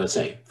 Thank you,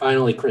 Jose.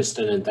 Finally,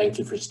 Kristin, and thank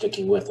you for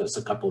sticking with us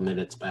a couple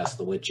minutes past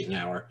the witching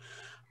hour.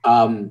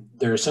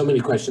 There are so many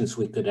questions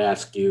we could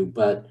ask you,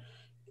 but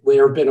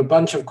there have been a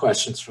bunch of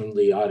questions from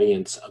the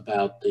audience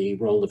about the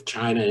role of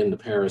China in the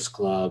Paris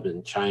Club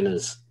and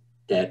China's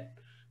debt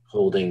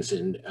holdings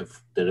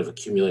that have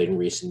accumulated in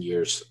recent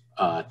years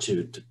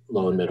to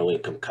low and middle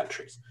income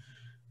countries.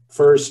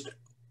 First,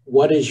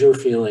 what is your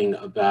feeling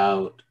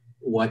about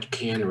what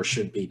can or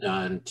should be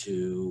done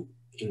to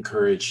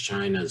encourage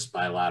China's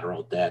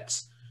bilateral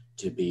debts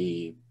to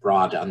be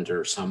brought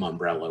under some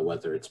umbrella,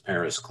 whether it's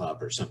Paris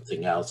Club or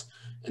something else?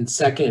 And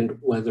second,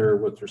 whether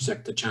with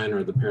respect to China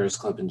or the Paris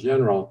Club in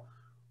general,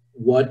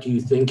 what do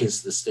you think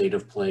is the state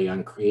of play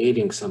on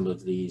creating some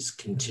of these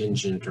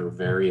contingent or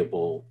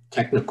variable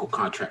technical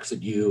contracts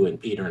that you and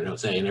Peter and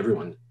Jose and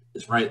everyone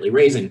is rightly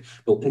raising,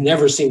 but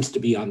never seems to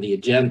be on the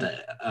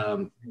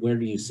agenda? Where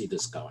do you see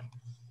this going?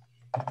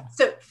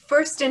 So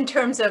first, in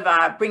terms of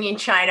bringing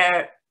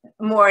China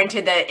more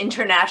into the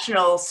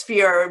international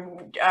sphere,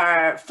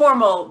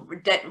 formal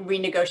debt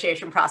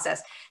renegotiation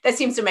process, that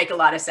seems to make a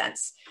lot of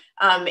sense.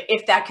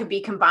 If that could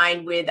be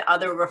combined with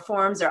other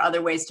reforms or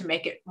other ways to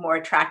make it more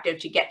attractive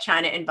to get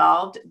China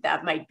involved,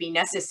 that might be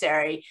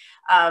necessary.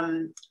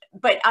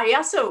 But I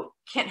also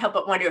can't help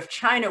but wonder if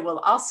China will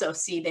also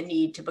see the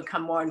need to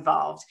become more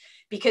involved,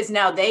 because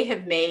now they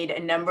have made a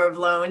number of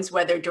loans,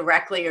 whether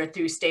directly or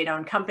through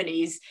state-owned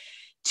companies,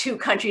 to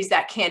countries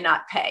that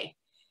cannot pay.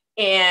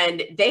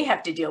 And they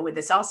have to deal with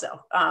this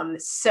also.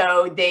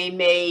 So they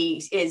may,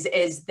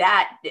 is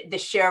that the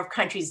share of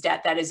countries'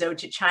 debt that is owed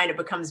to China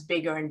becomes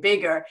bigger and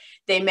bigger,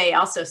 they may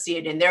also see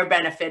it in their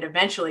benefit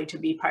eventually to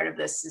be part of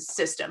this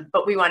system.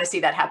 But we want to see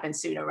that happen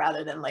sooner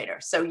rather than later.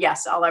 So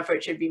yes, all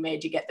effort should be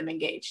made to get them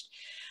engaged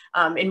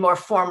and more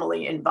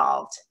formally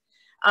involved.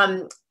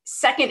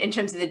 Second, in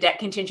terms of the debt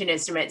contingent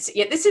instruments,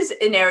 this is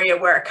an area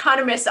where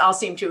economists all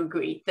seem to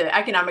agree. The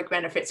economic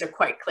benefits are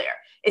quite clear.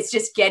 It's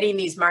just getting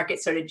these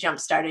markets sort of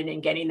jump-started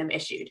and getting them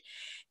issued.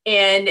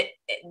 And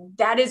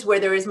that is where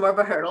there is more of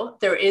a hurdle.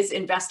 There is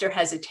investor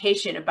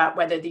hesitation about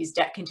whether these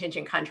debt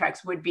contingent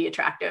contracts would be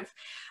attractive.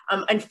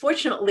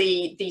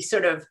 Unfortunately, the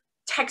sort of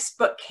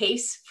textbook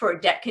case for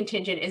debt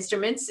contingent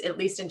instruments, at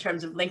least in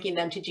terms of linking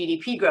them to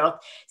GDP growth,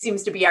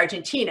 seems to be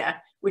Argentina,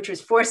 which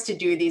was forced to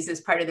do these as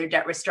part of their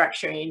debt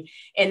restructuring.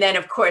 And then,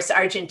 of course,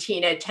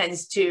 Argentina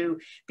tends to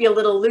be a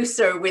little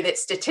looser with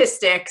its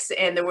statistics,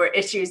 and there were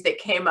issues that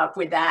came up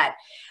with that,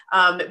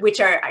 which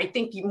are, I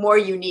think, more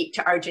unique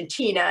to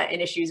Argentina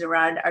and issues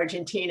around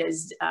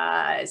Argentina's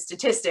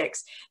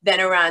statistics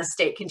than around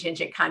state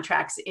contingent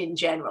contracts in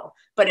general.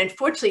 But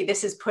unfortunately,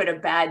 this has put a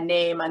bad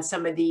name on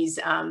some of these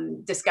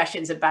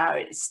discussions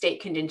about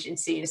state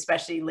contingency, and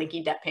especially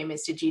linking debt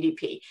payments to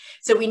GDP.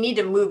 So we need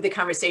to move the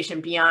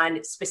conversation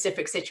beyond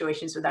specific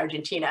situations with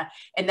Argentina.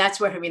 And that's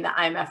where having the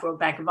IMF, World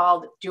Bank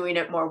involved, doing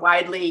it more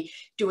widely,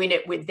 doing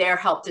it with their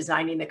help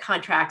designing the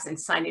contracts and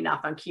signing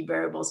off on key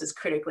variables is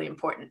critically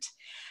important.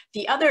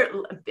 The other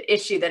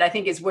issue that I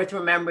think is worth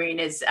remembering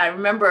is, I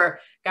remember,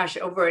 gosh,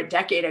 over a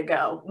decade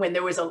ago, when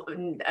there was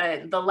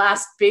the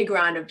last big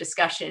round of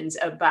discussions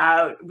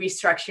about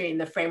restructuring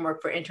the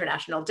framework for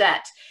international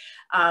debt,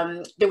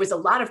 there was a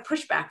lot of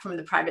pushback from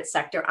the private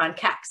sector on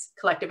CACs,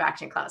 collective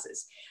action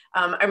clauses.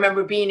 I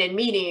remember being in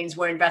meetings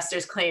where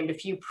investors claimed,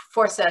 if you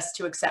force us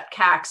to accept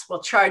CACs,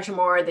 we'll charge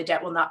more, the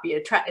debt will not be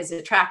as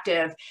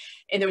attractive,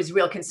 and there was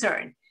real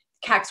concern.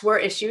 CACs were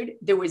issued.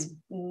 There was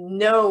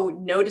no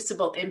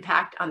noticeable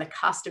impact on the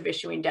cost of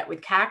issuing debt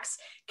with CACs.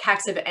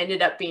 CACs have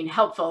ended up being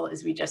helpful,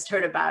 as we just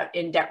heard about,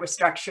 in debt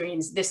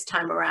restructurings this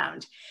time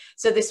around.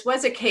 So this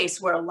was a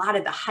case where a lot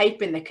of the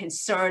hype and the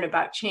concern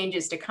about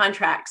changes to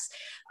contracts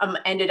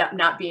ended up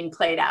not being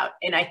played out.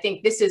 And I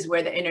think this is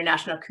where the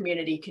international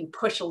community can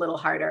push a little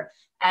harder,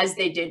 as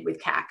they did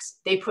with CACs.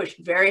 They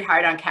pushed very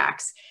hard on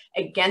CACs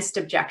against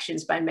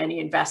objections by many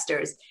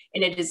investors,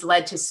 and it has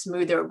led to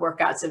smoother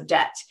workouts of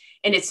debt.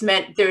 And it's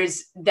meant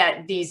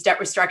that these debt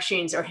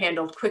restructurings are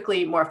handled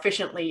quickly, more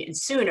efficiently, and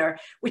sooner,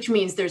 which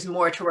means there's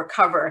more to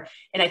recover.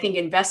 And I think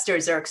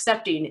investors are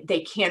accepting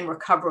they can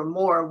recover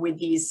more with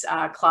these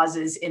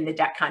clauses in the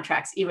debt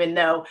contracts, even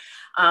though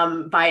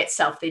by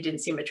itself they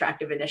didn't seem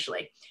attractive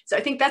initially. So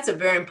I think that's a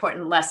very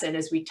important lesson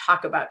as we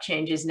talk about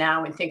changes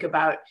now and think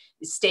about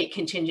state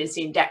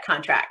contingency and debt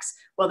contracts.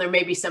 While there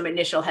may be some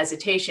initial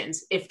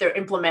hesitations, if they're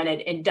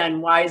implemented and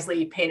done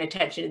wisely, paying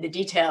attention to the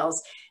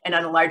details and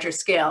on a larger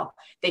scale,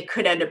 they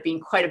could end up being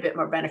quite a bit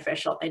more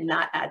beneficial and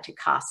not add to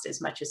cost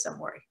as much as some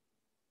worry.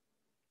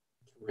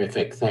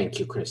 Terrific. Thank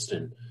you,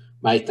 Kristin.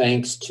 My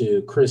thanks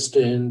to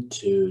Kristin,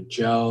 to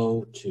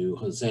Joe, to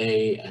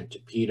Jose, and to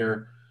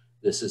Peter.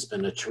 This has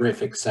been a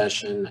terrific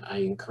session. I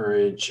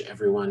encourage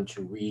everyone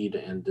to read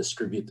and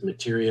distribute the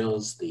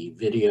materials. The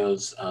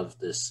videos of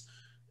this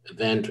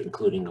event,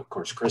 including, of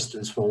course,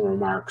 Kristin's full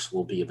remarks,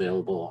 will be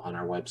available on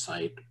our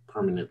website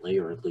permanently,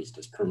 or at least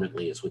as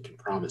permanently as we can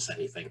promise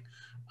anything,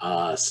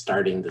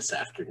 starting this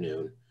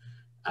afternoon.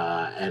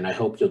 And I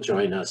hope you'll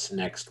join us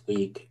next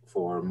week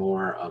for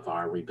more of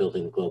our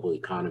Rebuilding the Global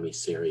Economy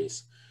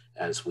series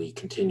as we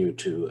continue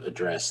to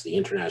address the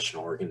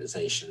international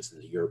organizations in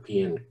the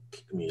European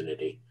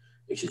community,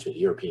 excuse me, the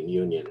European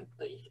Union,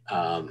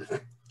 a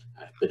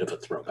bit of a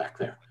throwback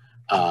there.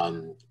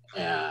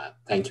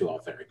 Thank you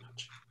all very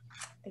much.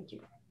 Thank you.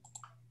 Thank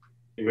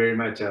you very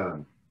much.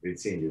 Great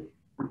seeing you.